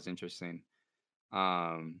thought that was interesting.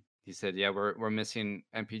 He said, "Yeah, we're missing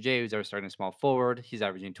MPJ, who's our starting small forward. He's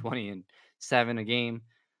averaging 20 and 7 a game.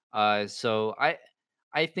 So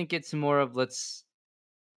I think it's more of let's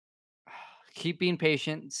keep being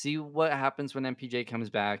patient, see what happens when MPJ comes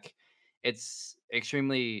back. It's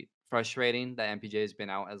extremely frustrating that MPJ has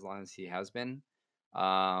been out as long as he has been.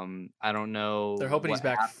 I don't They're know hoping what he's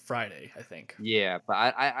back Friday, I think. Yeah, but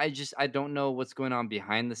I just I don't know what's going on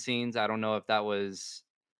behind the scenes. I don't know if that was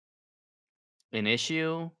an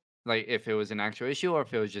issue, like if it was an actual issue or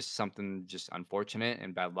if it was just something just unfortunate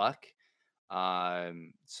and bad luck.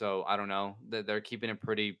 So I don't know. They're keeping it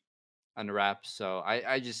pretty under wraps. So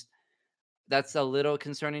I just that's a little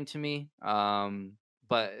concerning to me.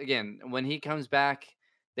 But again, when he comes back,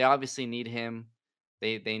 they obviously need him.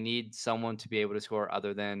 They need someone to be able to score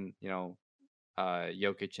other than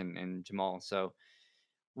Jokic and Jamal. So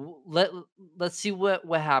w- let let's see what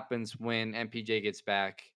happens when MPJ gets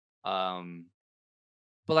back. Um,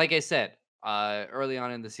 but like I said, early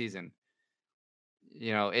on in the season,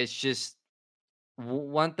 it's just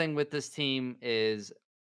one thing with this team is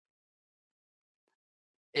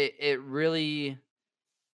it really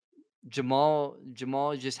Jamal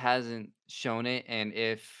just hasn't shown it, and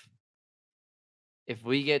if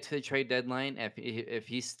we get to the trade deadline, if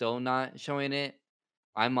he's still not showing it,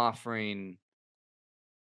 I'm offering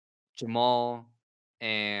Jamal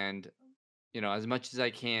and as much as I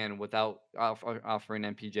can without offering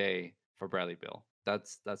MPJ for Bradley Bill.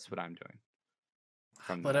 That's what I'm doing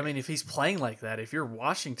from the But I mean, if Nuggets. he's playing like that, if you're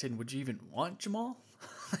Washington, would you even want Jamal?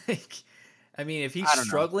 like, I mean, if he's I don't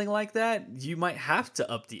know. struggling like that, you might have to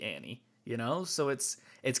up the ante. So it's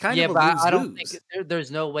kind Yeah, of a but I lose don't think lose.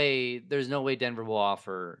 there's no way Denver will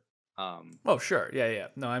offer. Oh, sure. Yeah, yeah.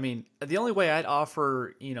 No, I mean, the only way I'd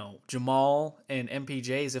offer, Jamal and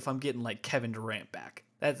MPJ is if I'm getting like Kevin Durant back.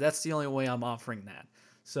 That's the only way I'm offering that.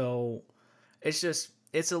 So it's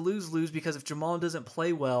a lose lose because if Jamal doesn't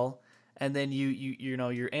play well, and then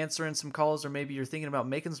you're answering some calls or maybe you're thinking about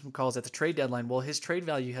making some calls at the trade deadline, well, his trade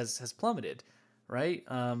value has plummeted, right?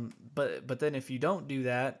 But then if you don't do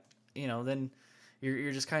that, then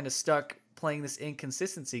you're just kind of stuck playing this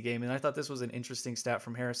inconsistency game. And I thought this was an interesting stat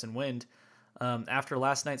from Harrison Wind. After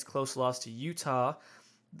last night's close loss to Utah,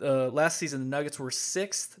 last season the Nuggets were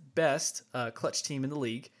sixth best clutch team in the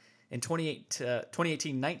league. In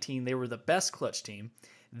 2018-19, they were the best clutch team.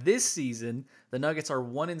 This season, the Nuggets are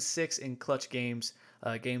 1-6 in clutch games,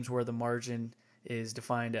 games where the margin is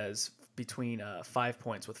defined as between 5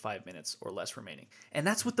 points with 5 minutes or less remaining. And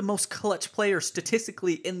that's with the most clutch player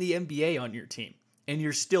statistically in the NBA on your team. And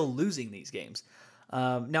you're still losing these games.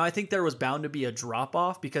 Now, I think there was bound to be a drop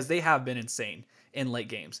off because they have been insane in late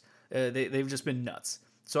games. They've just been nuts.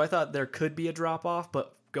 So I thought there could be a drop off,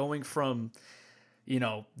 but going from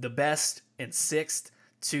the best and sixth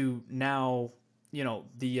to now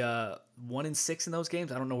the 1-6 in those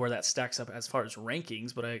games. I don't know where that stacks up as far as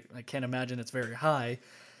rankings, but I can't imagine it's very high.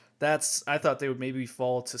 I thought they would maybe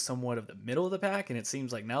fall to somewhat of the middle of the pack, and it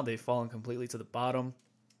seems like now they've fallen completely to the bottom.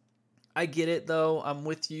 I get it though. I'm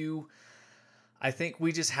with you. I think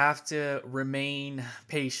we just have to remain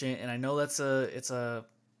patient, and I know it's a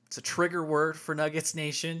trigger word for Nuggets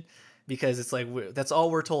Nation because it's like that's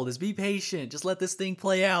all we're told is be patient, just let this thing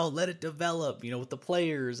play out, let it develop, with the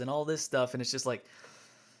players and all this stuff, and it's just like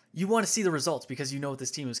you want to see the results because you know what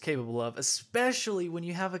this team is capable of, especially when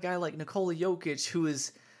you have a guy like Nikola Jokic who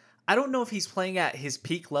is, I don't know if he's playing at his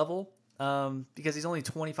peak level because he's only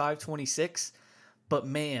 25, 26, but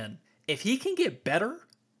man, if he can get better,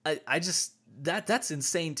 I just that's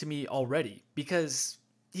insane to me already because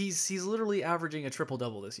he's literally averaging a triple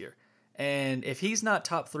double this year. And if he's not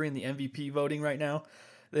top 3 in the MVP voting right now,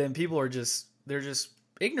 then people are they're just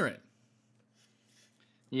ignorant.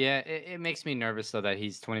 Yeah, it makes me nervous though that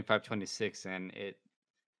he's 25, 26, and it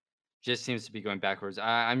just seems to be going backwards.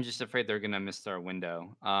 I'm just afraid they're gonna miss their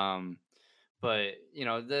window. But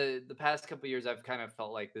the past couple years, I've kind of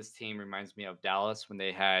felt like this team reminds me of Dallas when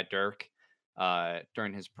they had Dirk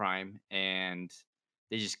during his prime, and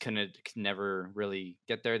they just could never really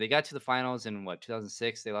get there. They got to the finals in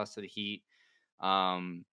 2006. They lost to the Heat,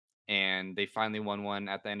 um, and they finally won one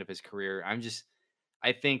at the end of his career.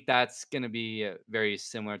 I think that's gonna be very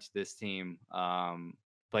similar to this team.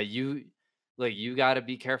 But you got to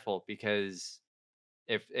be careful because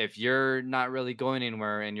if you're not really going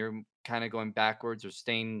anywhere and you're kind of going backwards or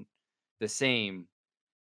staying the same,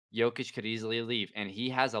 Jokic could easily leave, and he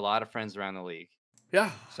has a lot of friends around the league.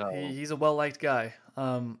 Yeah, So he's a well liked guy.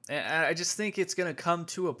 And I just think it's going to come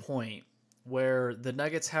to a point where the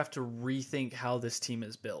Nuggets have to rethink how this team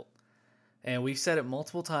is built. And we've said it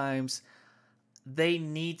multiple times. They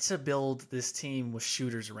need to build this team with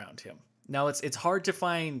shooters around him. Now it's hard to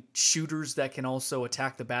find shooters that can also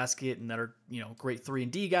attack the basket and that are great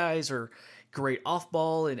 3-and-D guys or great off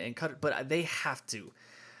ball and cut it, but they have to.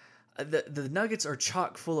 The Nuggets are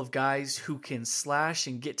chock full of guys who can slash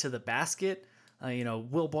and get to the basket.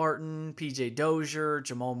 Will Barton, PJ Dozier,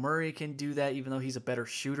 Jamal Murray can do that, even though he's a better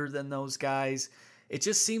shooter than those guys. It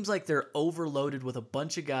just seems like they're overloaded with a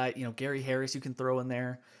bunch of guys. Gary Harris you can throw in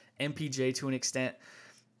there, MPJ to an extent.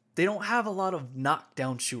 They don't have a lot of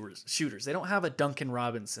knockdown shooters. They don't have a Duncan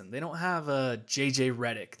Robinson. They don't have a JJ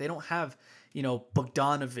Redick. They don't have,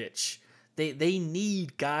 Bogdanovic. They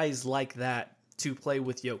need guys like that to play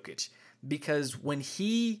with Jokic, because when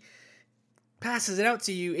he passes it out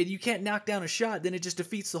to you and you can't knock down a shot, then it just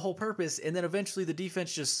defeats the whole purpose. And then eventually the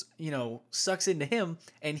defense just, sucks into him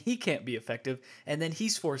and he can't be effective. And then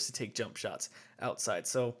he's forced to take jump shots outside.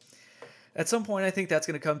 So at some point, I think that's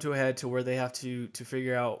going to come to a head to where they have to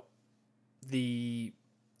figure out the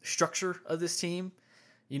structure of this team.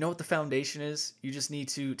 You know what the foundation is. You just need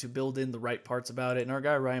to build in the right parts about it. And our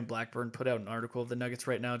guy Ryan Blackburn put out an article of the Nuggets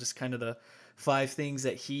right now, just kind of the 5 things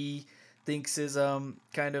that he thinks is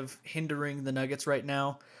kind of hindering the Nuggets right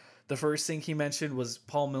now. The first thing he mentioned was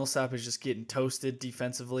Paul Millsap is just getting toasted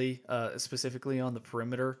defensively, specifically on the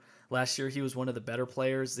perimeter. Last year, he was one of the better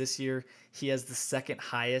players. This year, he has the second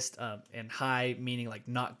highest, and high meaning like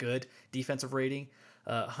not good, defensive rating,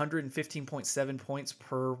 115.7 points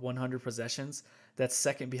per 100 possessions. That's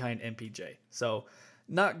second behind MPJ. So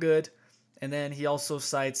not good. And then he also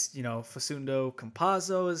cites, Facundo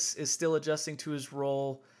Campazzo is still adjusting to his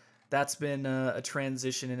role. That's been a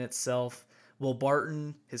transition in itself. Will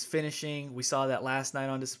Barton, his finishing, we saw that last night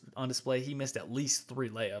on display. He missed at least 3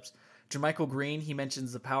 layups. JaMychal Green, he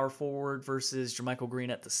mentions the power forward versus JaMychal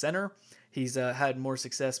Green at the center. He's had more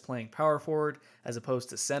success playing power forward as opposed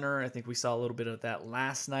to center. I think we saw a little bit of that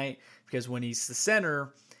last night, because when he's the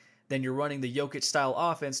center, then you're running the Jokic style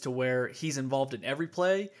offense to where he's involved in every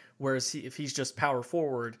play. Whereas if he's just power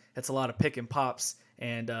forward, it's a lot of pick and pops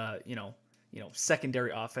and,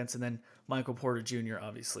 secondary offense. And then Michael Porter Jr.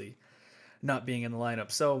 obviously not being in the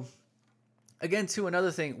lineup. So again, too, another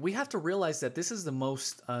thing, we have to realize that this is the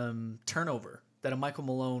most turnover that a Michael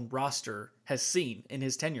Malone roster has seen in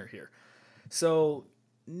his tenure here. So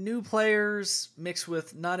new players mixed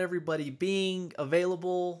with not everybody being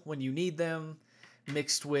available when you need them,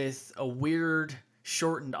 mixed with a weird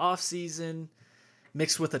shortened offseason,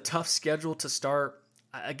 mixed with a tough schedule to start.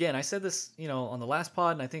 Again, I said this, on the last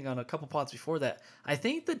pod, and I think on a couple pods before that, I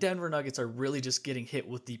think the Denver Nuggets are really just getting hit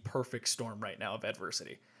with the perfect storm right now of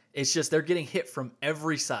adversity. It's just they're getting hit from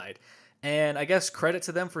every side. And I guess credit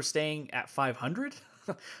to them for staying at 500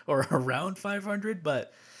 or around 500.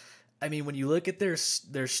 But, I mean, when you look at their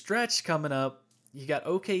stretch coming up, you got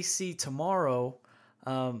OKC tomorrow,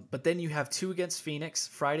 but then you have 2 against Phoenix,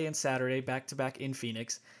 Friday and Saturday, back-to-back in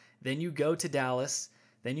Phoenix. Then you go to Dallas.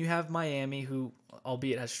 Then you have Miami, who,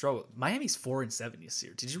 albeit has struggled. Miami's 4-7 this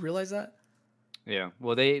year. Did you realize that? Yeah.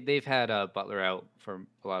 Well, they've had Butler out for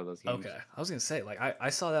a lot of those games. Okay. I was going to say,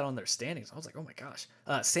 I saw that on their standings. I was like, oh my gosh.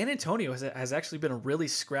 San Antonio has actually been a really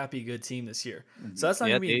scrappy good team this year. So that's not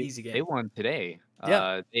going to be an easy game. They won today.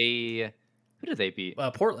 Yeah. Who did they beat?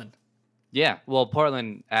 Portland. Yeah. Well,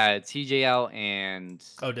 Portland had TJ out and...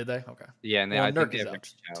 Oh, did they? Okay. Yeah, and I think they have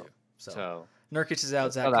Nurkic out. Too. So Nurkic is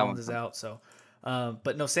out. Zach Collins is out. So...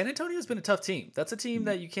 but no, San Antonio's been a tough team. That's a team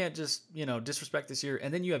that you can't just, disrespect this year.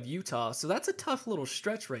 And then you have Utah. So that's a tough little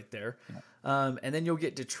stretch right there. And then you'll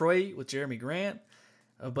get Detroit with Jeremy Grant.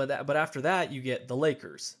 But after that, you get the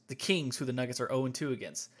Lakers, the Kings, who the Nuggets are 0-2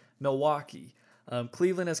 against, Milwaukee.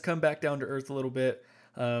 Cleveland has come back down to earth a little bit.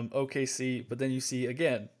 OKC. But then you see,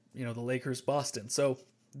 again, the Lakers, Boston. So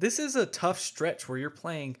this is a tough stretch where you're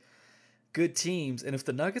playing good teams, and if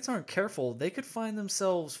the Nuggets aren't careful, they could find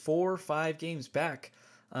themselves 4 or 5 games back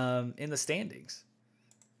in the standings.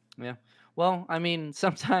 Yeah. Well, I mean,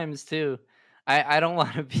 sometimes too, I don't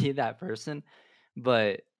want to be that person,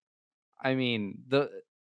 but I mean,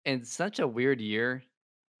 in such a weird year,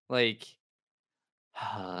 like,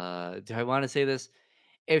 do I want to say this?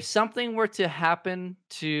 If something were to happen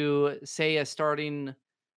to, say, a starting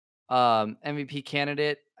MVP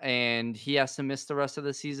candidate and he has to miss the rest of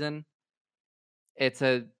the season, it's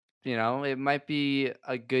it might be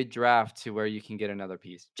a good draft to where you can get another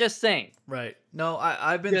piece. Just saying. Right. No,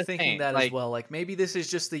 I've been thinking saying, that as well. Like, maybe this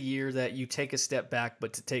is just the year that you take a step back,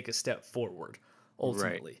 but to take a step forward,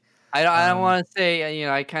 ultimately. Right. I don't want to say,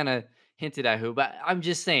 I kind of hinted at who, but I'm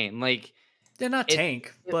just saying, like... They're not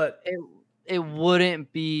tank, but... It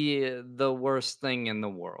wouldn't be the worst thing in the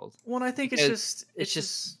world. Well, I think it's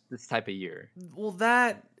just this type of year. Well,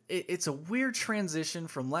 it's a weird transition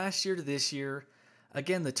from last year to this year.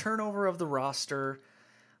 Again, the turnover of the roster.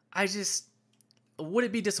 Would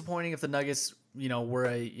it be disappointing if the Nuggets, were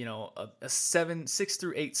a 6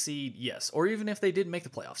 through 8 seed? Yes. Or even if they didn't make the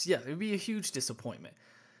playoffs. Yeah, it would be a huge disappointment.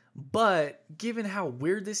 But given how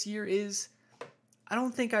weird this year is, I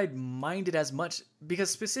don't think I'd mind it as much because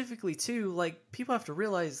specifically too, like people have to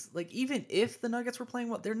realize, like even if the Nuggets were playing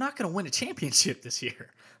well, they're not going to win a championship this year.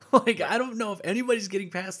 Like Right. I don't know if anybody's getting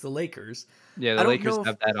past the Lakers. Yeah, I the don't Lakers know if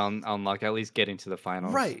have that on lock, at least getting to the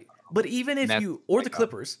finals. right, but even if Nets you or the might not.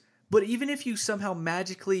 Clippers, but even if you somehow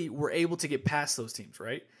magically were able to get past those teams,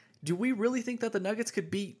 right? Do we really think that the Nuggets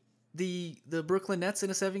could beat the Brooklyn Nets in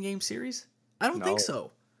a 7-game series? I don't think No,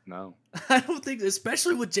 so. no. I don't think,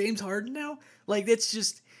 especially with James Harden now, like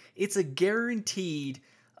it's a guaranteed,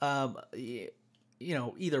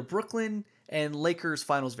 either Brooklyn and Lakers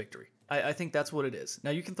finals victory. I think that's what it is. Now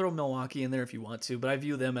you can throw Milwaukee in there if you want to, but I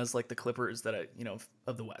view them as like the Clippers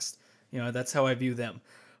of the West. That's how I view them.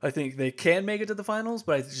 I think they can make it to the finals,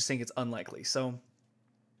 but I just think it's unlikely. So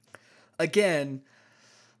again,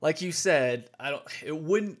 like you said,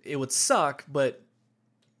 it would suck, but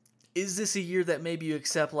is this a year that maybe you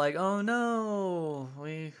accept like, oh no,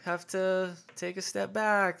 we have to take a step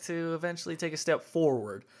back to eventually take a step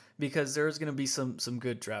forward because there's going to be some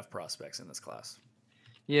good draft prospects in this class.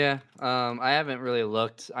 Yeah, I haven't really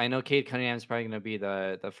looked. I know Cade Cunningham's probably going to be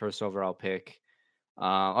the first overall pick,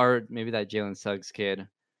 or maybe that Jalen Suggs kid.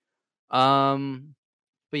 Um,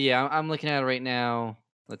 but yeah, I'm looking at it right now.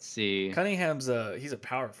 Let's see. Cunningham's he's a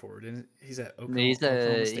power forward and he's at He's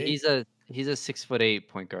Oklahoma a State. he's a 6'8"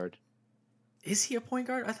 point guard. Is he a point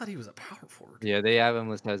guard? I thought he was a power forward. Yeah, they have him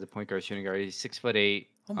listed as a point guard, shooting guard. He's 6'8".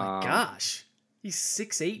 Oh my gosh, he's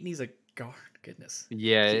 6'8" and he's a guard. Goodness,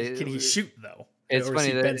 Yeah, can he shoot though? it's Or is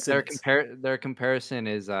funny he Ben that Simmons? their comparison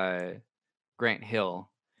is Grant Hill.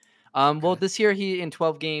 Well, Okay. this year he in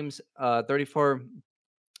 12 games, 34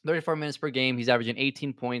 minutes per game. He's averaging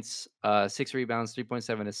 18 points, 6 rebounds,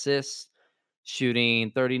 3.7 assists,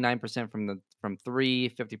 shooting 39% from three,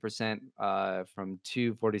 50% from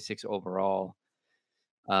two, 46 overall.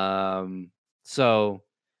 Um, so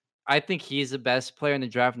I think he's the best player in the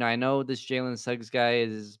draft. Now I know this Jalen Suggs guy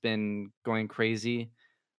has been going crazy.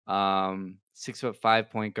 6'5"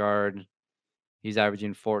 point guard. He's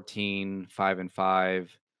averaging 14, 5 and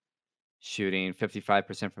 5, shooting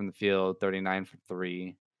 55% from the field, 39 from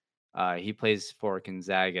three. He plays for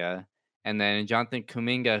Gonzaga. And then Jonathan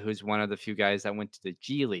Kuminga, who's one of the few guys that went to the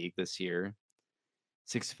G League this year,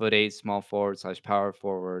 6'8", small forward slash power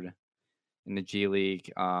forward in the G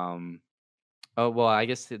League. Oh well, I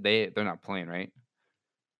guess they're not playing, right?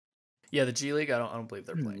 Yeah, the G League. I don't believe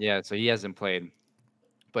they're playing. Yeah, so he hasn't played,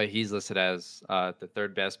 but he's listed as the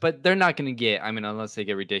third best. But they're not going to get. I mean, unless they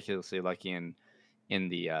get ridiculously lucky in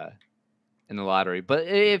the uh, in the lottery. But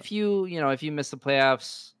if if you miss the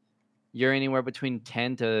playoffs, you're anywhere between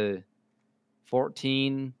 10 to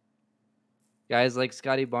 14 guys like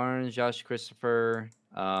Scotty Barnes, Josh Christopher,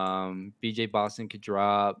 BJ Boston could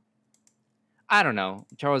drop. I don't know.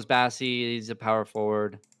 Charles Bassey, he's a power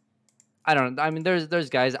forward. I don't know. I mean, there's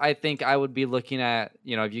guys. I think I would be looking at,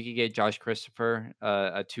 if you could get Josh Christopher,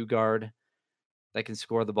 a two guard that can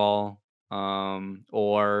score the ball,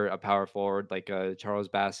 or a power forward like Charles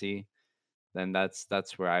Bassey, then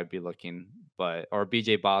that's where I'd be looking. But or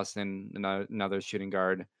BJ Boston, another shooting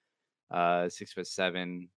guard,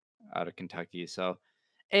 6'7" out of Kentucky. So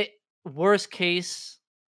it worst case,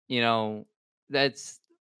 you know, that's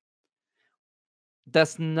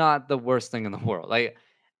that's not the worst thing in the world. Like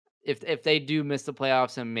if they do miss the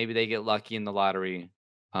playoffs and maybe they get lucky in the lottery,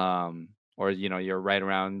 or you're right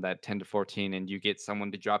around that 10 to 14 and you get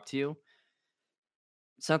someone to drop to you,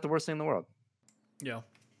 it's not the worst thing in the world. Yeah,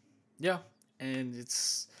 yeah, and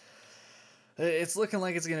it's looking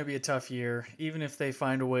like it's going to be a tough year, even if they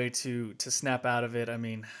find a way to snap out of it. I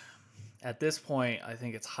mean, at this point, I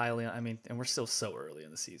think it's highly. I mean, and we're still so early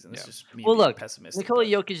in the season. This Yeah. is just me Well, being look, pessimistic, Nikola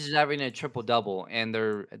but Jokic is having a triple double and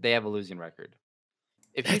they have a losing record.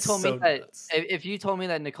 If you that's told me so that nuts. if you told me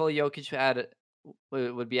that Nikola Jokic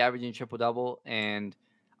would be averaging triple double, and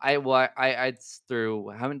I'd through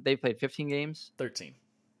how many they played 15 games, 13.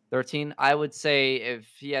 13. I would say if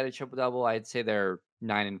he had a triple double, I'd say they're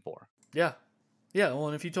 9-4. Yeah, yeah. Well,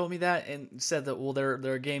 and if you told me that and said that, well, they're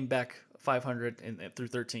a game back 500 through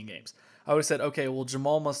 13 games, I would have said, okay, well,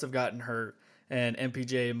 Jamal must have gotten hurt, and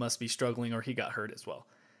MPJ must be struggling, or he got hurt as well,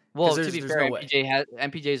 because Well, to be there's fair, no way.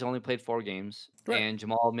 MPJ's only played 4 games, Right? and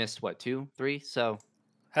Jamal missed what 2, 3. So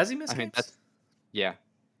Has he missed I mean games? yeah,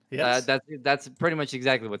 Yes. that's pretty much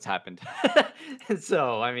exactly what's happened.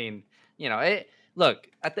 So I mean, look,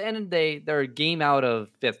 at the end of the day, they're a game out of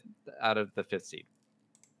the fifth seed.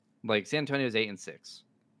 Like San Antonio is 8-6,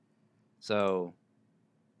 so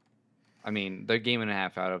I mean they're game and a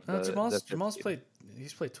half out of No, the fifth Jamal's seed. played.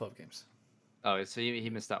 He's played 12 games. Oh, so he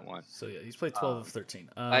missed that one. So yeah, he's played 12 of Um, 13.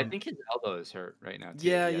 I think his elbow is hurt right now too.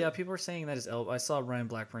 Yeah, Yeah. yeah. People are saying that his elbow. I saw Ryan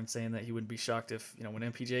Blackburn saying that he wouldn't be shocked if when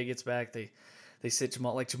MPJ gets back, they sit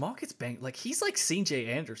Jamal. Like Jamal gets banged. Like he's like CJ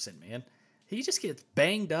Anderson, man. He just gets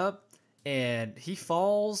banged up and he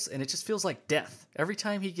falls, and it just feels like death every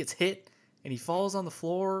time he gets hit and he falls on the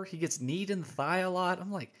floor. He gets kneed in the thigh a lot.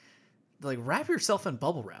 I'm like wrap yourself in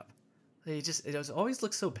bubble wrap. It always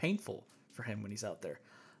looks so painful for him when he's out there.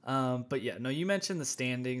 But yeah, no, you mentioned the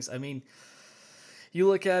standings. I mean, you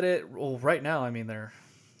look at it. Well, right now, I mean, they're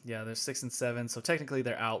 6 and 7, so technically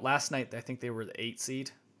they're out. Last night, I think they were the 8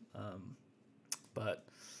 seed. But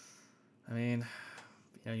I mean,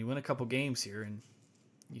 you win a couple games here and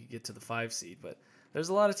you get to the 5 seed. But there's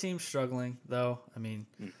a lot of teams struggling, though. I mean,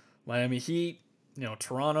 Miami Heat,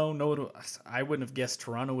 Toronto. No, I wouldn't have guessed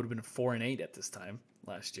Toronto would have been 4-8 at this time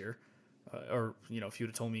last year, or if you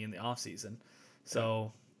would have told me in the offseason.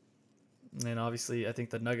 So, and obviously, I think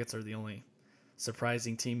the Nuggets are the only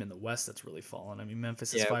surprising team in the West that's really fallen. I mean,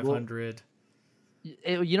 Memphis is 500.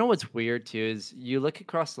 You know what's weird too is you look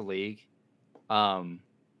across the league,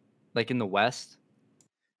 like in the West,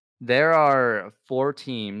 there are 4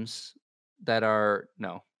 teams that are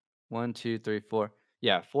no, 1, 2, 3, 4.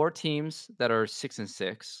 Yeah, 4 teams that are 6 and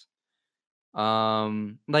 6.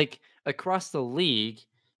 Like across the league,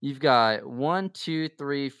 you've got 1, 2,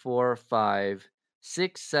 3, 4, 5,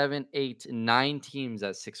 6, 7, 8, 9 teams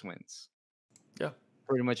at 6 wins. Yeah.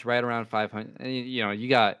 Pretty much right around 500. And, you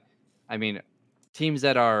got, I mean, teams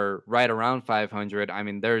that are right around 500. I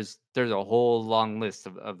mean, there's a whole long list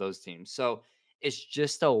of those teams. So it's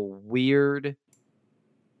just a weird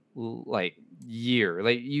like year.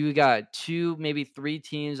 Like you got 2, maybe 3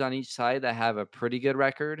 teams on each side that have a pretty good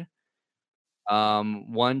record.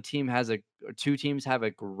 One team has or 2 teams have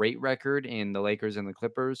a great record in the Lakers and the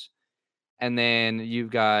Clippers. And then you've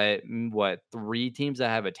got 3 teams that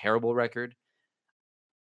have a terrible record,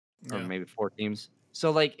 or Yeah. maybe 4 teams. So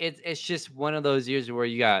like it's just one of those years where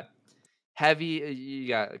you got you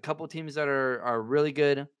got a couple teams that are really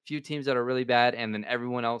good, few teams that are really bad, and then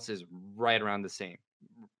everyone else is right around the same.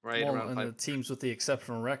 Right Well, around and 5. the teams with the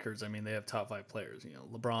exceptional records, I mean, they have top 5 players.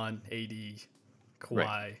 LeBron, AD, Kawhi,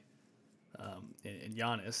 Right. And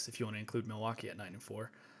Giannis, if you want to include Milwaukee at 9-4.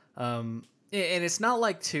 And it's not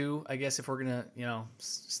like I guess if we're gonna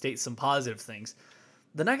state some positive things,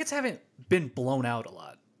 the Nuggets haven't been blown out a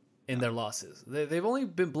lot in their losses. They've only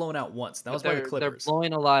been blown out once. That was by the Clippers. They're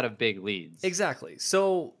blowing a lot of big leads. Exactly.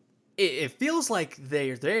 So it feels like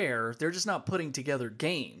they're there. They're just not putting together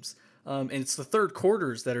games. And it's the third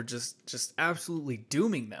quarters that are just absolutely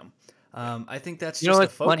dooming them. I think that's just a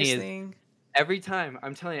focus thing. Every time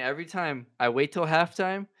I wait till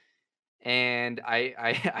halftime and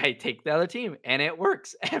I take the other team and it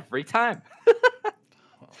works every time.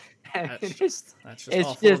 That's just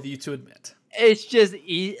awful of you to admit. It's just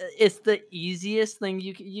it's the easiest thing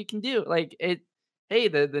you can do. Like hey,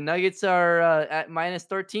 the Nuggets are at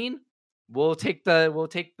 -13. We'll take the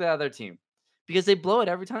other team because they blow it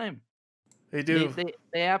every time. They do.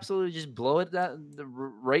 They absolutely just blow it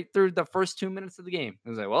right through the first 2 minutes of the game. It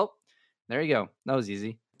was like, well, there you go. That was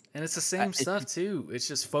easy. And it's the same stuff too. It's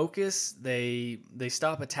just focus. They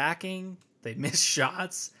stop attacking. They miss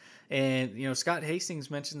shots. And Scott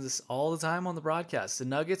Hastings mentions this all the time on the broadcast. The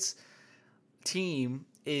Nuggets team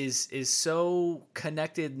is so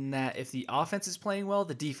connected in that if the offense is playing well,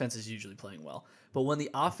 the defense is usually playing well. But when the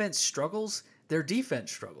offense struggles, their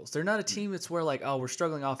defense struggles. They're not a team that's where like, oh, we're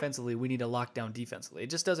struggling offensively, we need to lock down defensively. It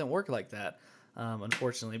just doesn't work like that,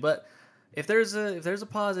 unfortunately. But if there's a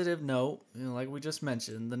positive note, like we just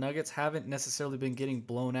mentioned, the Nuggets haven't necessarily been getting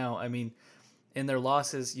blown out. I mean, in their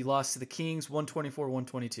losses, you lost to the Kings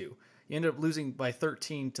 124-122. You ended up losing by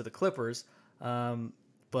 13 to the Clippers,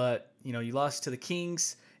 but you lost to the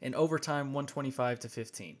Kings in overtime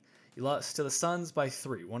 125-15. You lost to the Suns by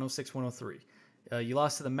 3, 106-103. You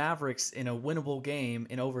lost to the Mavericks in a winnable game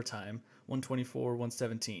in overtime,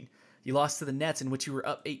 124-117. You lost to the Nets in which you were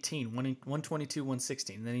up 18,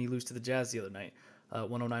 122-116. And then you lose to the Jazz the other night,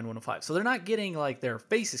 109-105. So they're not getting like their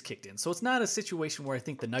faces kicked in. So it's not a situation where I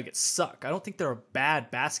think the Nuggets suck. I don't think they're a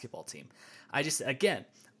bad basketball team. I just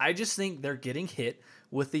think they're getting hit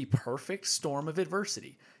with the perfect storm of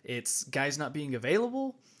adversity. It's guys not being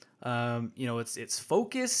available. It's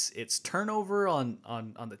focus, it's turnover on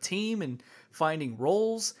the team and finding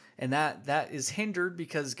roles, and that is hindered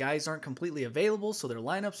because guys aren't completely available, so their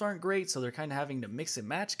lineups aren't great, so they're kind of having to mix and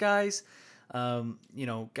match guys.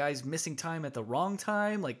 Guys missing time at the wrong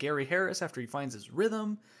time, like Gary Harris after he finds his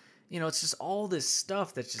rhythm. It's just all this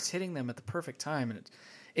stuff that's just hitting them at the perfect time, and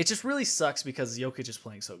it just really sucks because Jokic is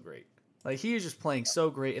playing so great. Like he is just playing so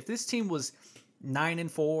great. If this team was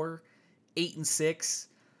 9-4, 8-6,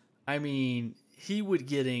 I mean, he would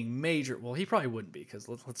getting major. Well, he probably wouldn't be because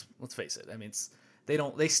let's face it. I mean,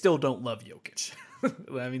 they still don't love Jokic.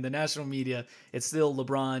 I mean, the national media, it's still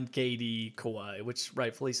LeBron, KD, Kawhi, which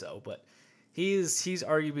rightfully so. But he's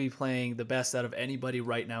arguably playing the best out of anybody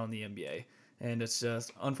right now in the NBA, and it's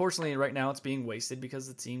just unfortunately right now it's being wasted because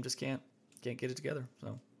the team just can't get it together.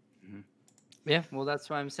 So. Yeah, well, that's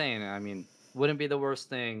what I'm saying. I mean, wouldn't be the worst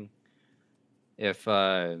thing if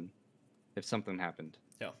something happened.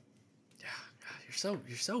 Yeah. Yeah. God,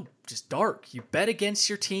 you're so just dark. You bet against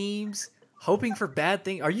your teams, hoping for bad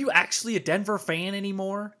things. Are you actually a Denver fan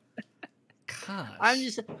anymore? Gosh. I'm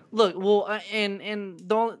just look. Well, and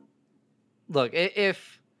don't look.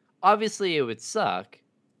 If obviously it would suck,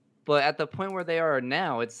 but at the point where they are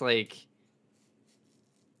now, it's like.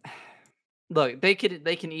 Look, they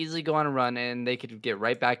can easily go on a run and they could get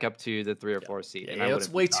right back up to the 3 or 4 seed. Yeah, it's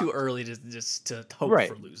way too early to hope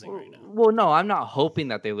for losing right now. Well, no, I'm not hoping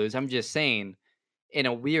that they lose. I'm just saying, in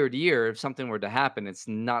a weird year, if something were to happen, it's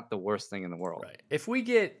not the worst thing in the world. Right. If we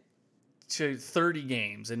get to 30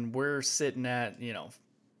 games and we're sitting at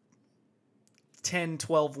 10,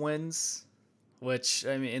 12 wins, which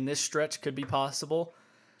I mean in this stretch could be possible,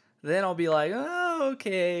 then I'll be like, oh,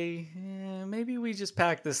 okay, maybe we just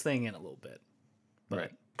pack this thing in a little bit. But,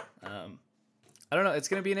 right. I don't know. It's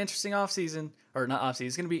going to be an interesting offseason, or not offseason.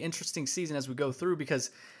 It's going to be an interesting season as we go through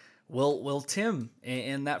because will Tim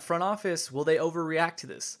and that front office, will they overreact to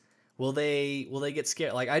this? Will they get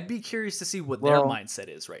scared? Like, I'd be curious to see what their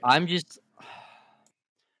mindset is right now.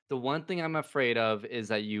 The one thing I'm afraid of is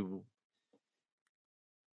that you're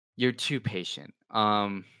too patient.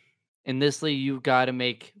 In this league, you've got to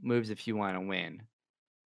make moves if you want to win.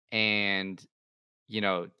 And,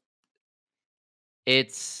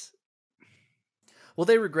 it's... Will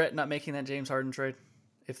they regret not making that James Harden trade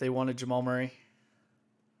if they wanted Jamal Murray?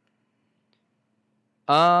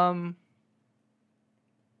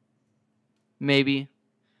 Maybe.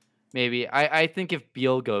 I think if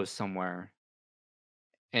Beal goes somewhere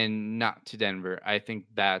and not to Denver, I think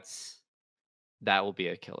that will be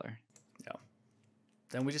a killer. Yeah.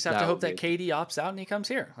 Then we just have to hope that KD opts out and he comes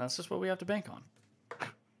here. That's just what we have to bank on.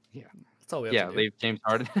 Yeah. That's all we have to do. Yeah, leave James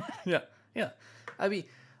Harden. Yeah. I mean,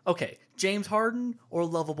 okay, James Harden or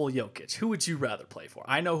lovable Jokic? Who would you rather play for?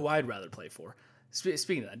 I know who I'd rather play for.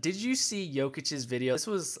 Speaking of that, did you see Jokic's video? This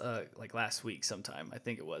was like last week sometime, I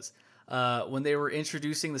think it was, when they were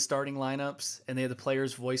introducing the starting lineups and they had the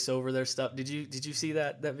players voice over their stuff. Did you see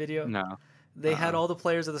that video? No. They had all the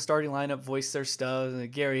players of the starting lineup voice their stuff.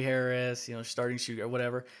 And Gary Harris, starting shooter or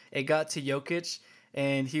whatever. It got to Jokic,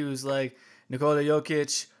 and he was like, Nikola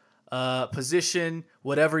Jokic, position,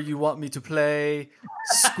 whatever you want me to play,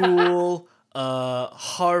 school,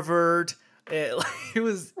 Harvard. It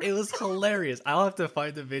was hilarious. I'll have to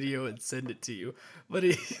find the video and send it to you. But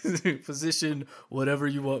position, whatever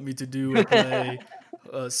you want me to do and play,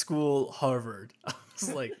 school, Harvard. I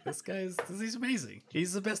was like, he's amazing.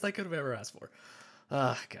 He's the best I could have ever asked for.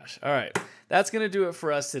 Gosh. All right. That's going to do it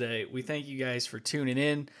for us today. We thank you guys for tuning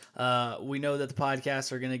in. We know that the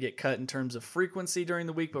podcasts are going to get cut in terms of frequency during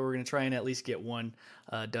the week, but we're going to try and at least get one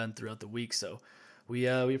done throughout the week. So we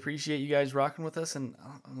appreciate you guys rocking with us. And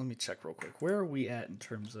let me check real quick. Where are we at in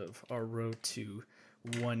terms of our road to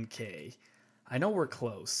 1K? I know we're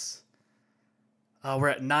close. We're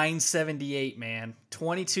at 978, man.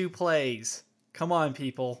 22 plays. Come on,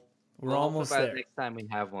 people. We're almost there. Next time we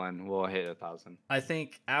have one, we'll hit 1,000. I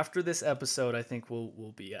think after this episode,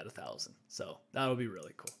 we'll be at 1,000. So that'll be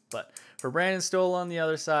really cool. But for Brandon Stoll on the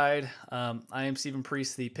other side, I am Stephen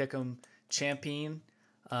Priest, the Pick'em champion,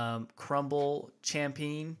 Crumble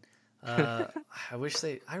champion. I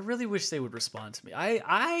really wish they would respond to me.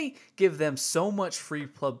 I give them so much free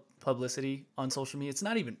publicity on social media. It's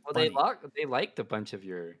not even funny. They liked a bunch of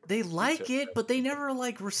your. They like it, but they never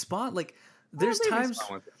respond. There's times.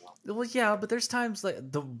 Well, yeah, but there's times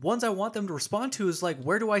the ones I want them to respond to is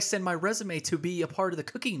where do I send my resume to be a part of the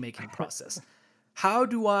cookie making process? How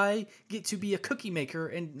do I get to be a cookie maker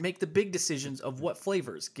and make the big decisions of what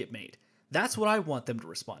flavors get made? That's what I want them to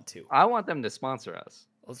respond to. I want them to sponsor us.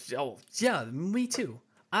 Oh, yeah, me too.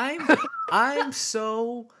 I'm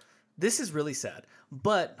so. This is really sad.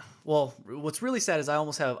 But what's really sad is I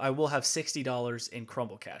will have $60 in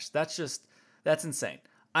Crumble cash. That's insane.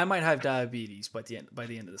 I might have diabetes by the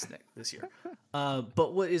end of this year.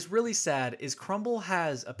 But what is really sad is Crumble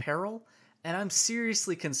has apparel, and I'm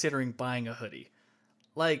seriously considering buying a hoodie.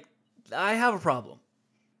 I have a problem,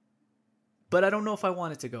 but I don't know if I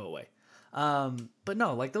want it to go away. But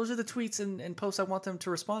no, those are the tweets and posts I want them to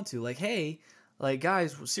respond to. Hey, Like,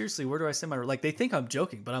 guys, seriously, where do I send my like? They think I'm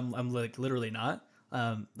joking, but I'm like literally not.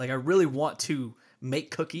 Like, I really want to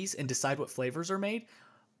make cookies and decide what flavors are made.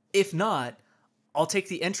 If not, I'll take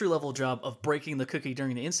the entry level job of breaking the cookie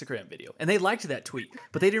during the Instagram video. And they liked that tweet,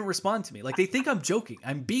 but they didn't respond to me. Like, they think I'm joking.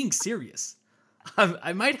 I'm being serious.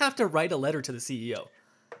 I might have to write a letter to the CEO.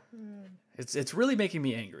 It's really making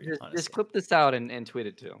me angry. Just clip this out and tweet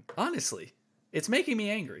it to him. Honestly, it's making me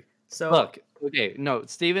angry. So look, okay, no,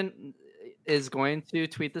 Steven is going to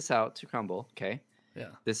tweet this out to Crumble. Okay, yeah,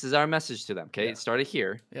 this is our message to them. Okay, Yeah. it started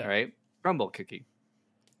here. Yeah. All right, Crumble cookie.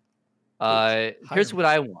 Hire Here's me. what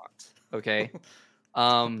I want. Okay,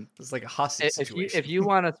 it's like a hostage situation. if you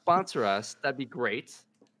want to sponsor us, that'd be great.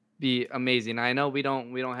 Be amazing. I know we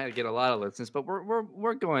don't have to get a lot of listens, but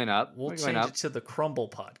we're going up. We'll We're going change up. it to the Crumble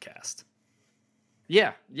Podcast.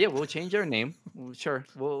 Yeah, we'll change our name. Sure,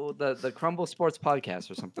 we'll the Crumble Sports Podcast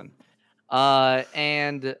or something.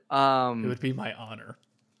 And It would be my honor.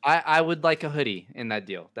 I would like a hoodie in that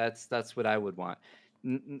deal. That's what I would want.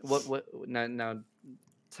 What now?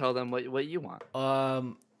 Tell them what you want.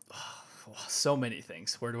 So many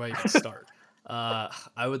things. Where do I even start?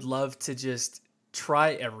 I would love to just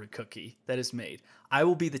try every cookie that is made. I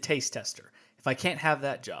will be the taste tester. If I can't have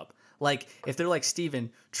that job, like if they're like,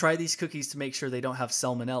 Steven, try these cookies to make sure they don't have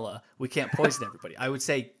salmonella. We can't poison everybody. I would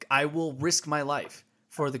say I will risk my life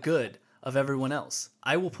for the good of everyone else.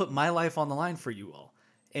 I will put my life on the line for you all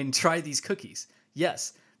and try these cookies.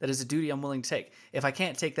 Yes, that is a duty I'm willing to take. If I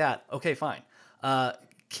can't take that, okay, fine.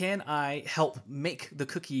 Can I help make the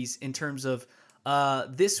cookies in terms of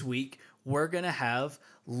this week we're going to have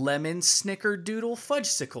lemon snickerdoodle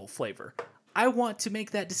fudgesicle flavor? I want to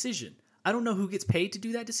make that decision. I don't know who gets paid to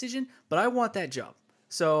do that decision, but I want that job.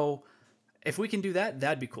 So if we can do that,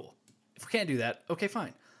 that'd be cool. If we can't do that, okay,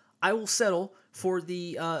 fine. I will settle for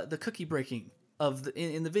the cookie breaking of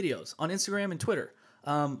in the videos on Instagram and Twitter.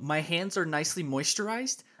 My hands are nicely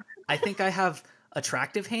moisturized. I think I have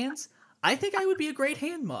attractive hands. I think I would be a great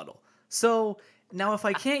hand model. So now if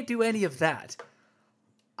I can't do any of that,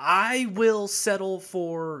 I will settle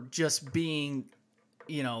for just being,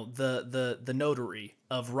 the notary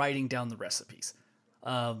of writing down the recipes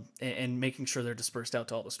and making sure they're dispersed out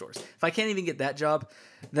to all the stores. If I can't even get that job,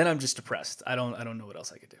 then I'm just depressed. I don't know what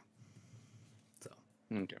else I could do. So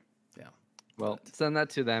okay, yeah. Well, send that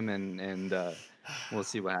to them and we'll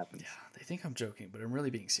see what happens. Yeah, they think I'm joking, but I'm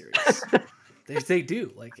really being serious. They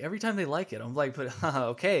do. Like every time they like it, I'm like, but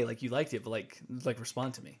okay, like you liked it, but like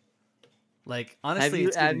respond to me. Like honestly,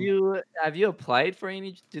 have you applied for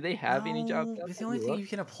any? Do they have any jobs? The only thing you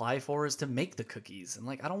can apply for is to make the cookies, and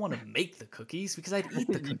like I don't want to make the cookies because I'd eat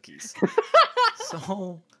the cookies.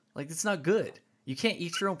 So like it's not good. You can't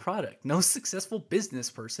eat your own product. No successful business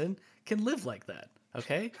person can live like that.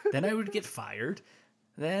 Okay, then I would get fired.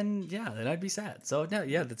 Then I'd be sad. So no,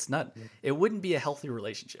 that's not. It wouldn't be a healthy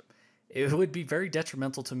relationship. It would be very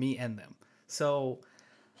detrimental to me and them. So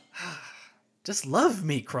just love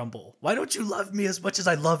me, Crumble. Why don't you love me as much as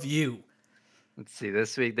I love you? Let's see.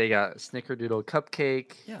 This week they got Snickerdoodle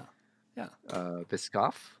cupcake. Yeah.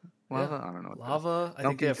 Biscoff lava. Yeah. I don't know. Lava. I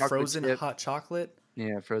think they have frozen hot chocolate.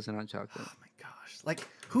 Yeah, frozen hot chocolate. Oh my gosh! Like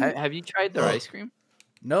who? Have you tried their ice cream?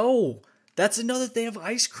 No. That's another. They have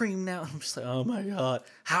ice cream now. I'm just like, oh my god!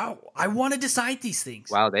 How I want to decide these things.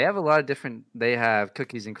 Wow, they have a lot of different. They have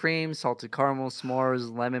cookies and cream, salted caramel, s'mores,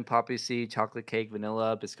 lemon poppy seed, chocolate cake,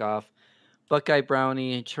 vanilla, Biscoff, Buckeye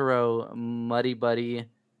brownie, churro, muddy buddy,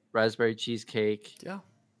 raspberry cheesecake. Yeah,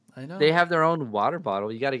 I know. They have their own water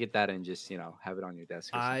bottle. You got to get that and just have it on your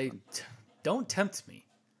desk. Don't tempt me.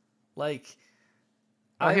 Like,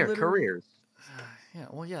 careers. Yeah,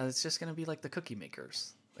 well, yeah, it's just gonna be like the cookie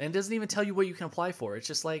makers. And it doesn't even tell you what you can apply for. It's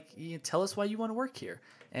just like, tell us why you want to work here.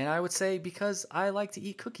 And I would say, because I like to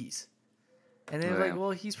eat cookies. And they're like, well,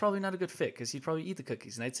 he's probably not a good fit because he'd probably eat the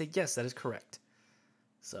cookies. And I'd say, yes, that is correct.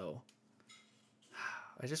 So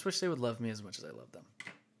I just wish they would love me as much as I love them.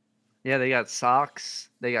 Yeah, they got socks.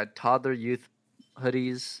 They got toddler youth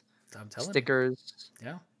hoodies. I'm telling stickers.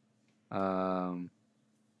 You. Yeah.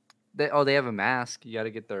 They have a mask. You got to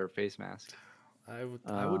get their face mask. I would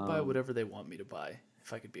buy whatever they want me to buy.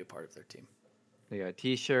 If I could be a part of their team. They got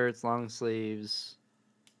t-shirts, long sleeves.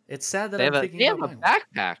 It's sad that they have a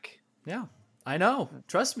backpack. Yeah, I know.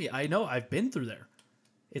 Trust me, I know. I've been through there.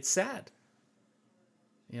 It's sad.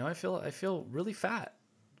 I feel really fat.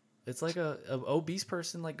 It's like a obese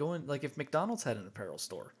person like going like if McDonald's had an apparel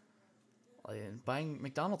store, and buying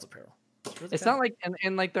McDonald's apparel. It's not like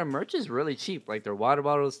and like their merch is really cheap. Like their water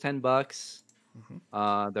bottle is $10.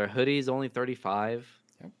 Mm-hmm. Their hoodie is only $35.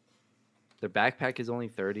 Their backpack is only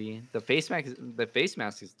 $30. The face mask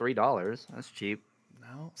is $3. That's cheap. Nah,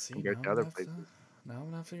 Well, see, compared to other places. Now I'm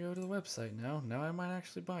gonna have to go to the website. Now I might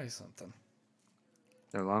actually buy something.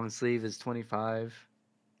 Their long sleeve is $25.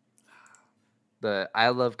 The I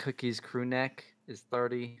Love Cookies crew neck is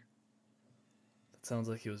 $30. That sounds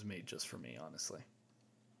like it was made just for me, honestly.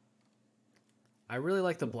 I really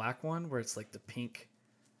like the black one where it's like the pink,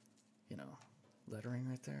 lettering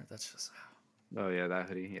right there. That's just. Oh yeah, that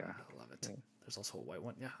hoodie. Yeah, I love it. Yeah. There's also a white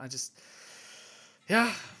one. Yeah,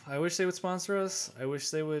 I wish they would sponsor us. I wish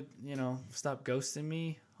they would, stop ghosting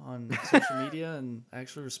me on social media and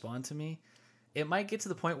actually respond to me. It might get to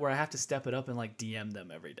the point where I have to step it up and like DM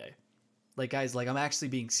them every day. Like, guys, like I'm actually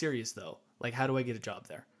being serious though. Like, how do I get a job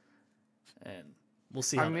there? And we'll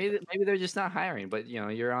see. Maybe they're just not hiring, but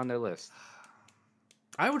you're on their list.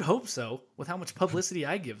 I would hope so. With how much publicity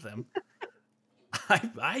I give them,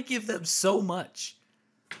 I give them so much.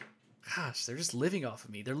 Gosh, they're just living off of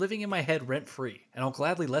me. They're living in my head rent free, and I'll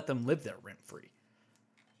gladly let them live there rent free.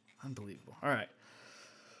 Unbelievable. All right,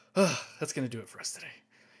 that's gonna do it for us today.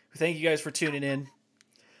 Thank you guys for tuning in.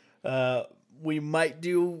 We might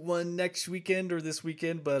do one next weekend or this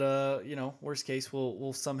weekend, but worst case,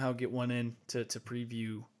 we'll somehow get one in to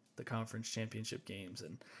preview the conference championship games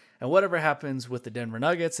and whatever happens with the Denver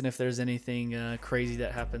Nuggets, and if there's anything crazy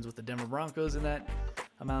that happens with the Denver Broncos in that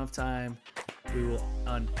amount of time, we will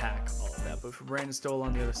unpack all of that. But for Brandon Stoll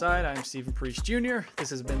on the other side, I'm Stephen Priest Jr.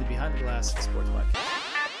 This has been the Behind the Glass Sports Podcast.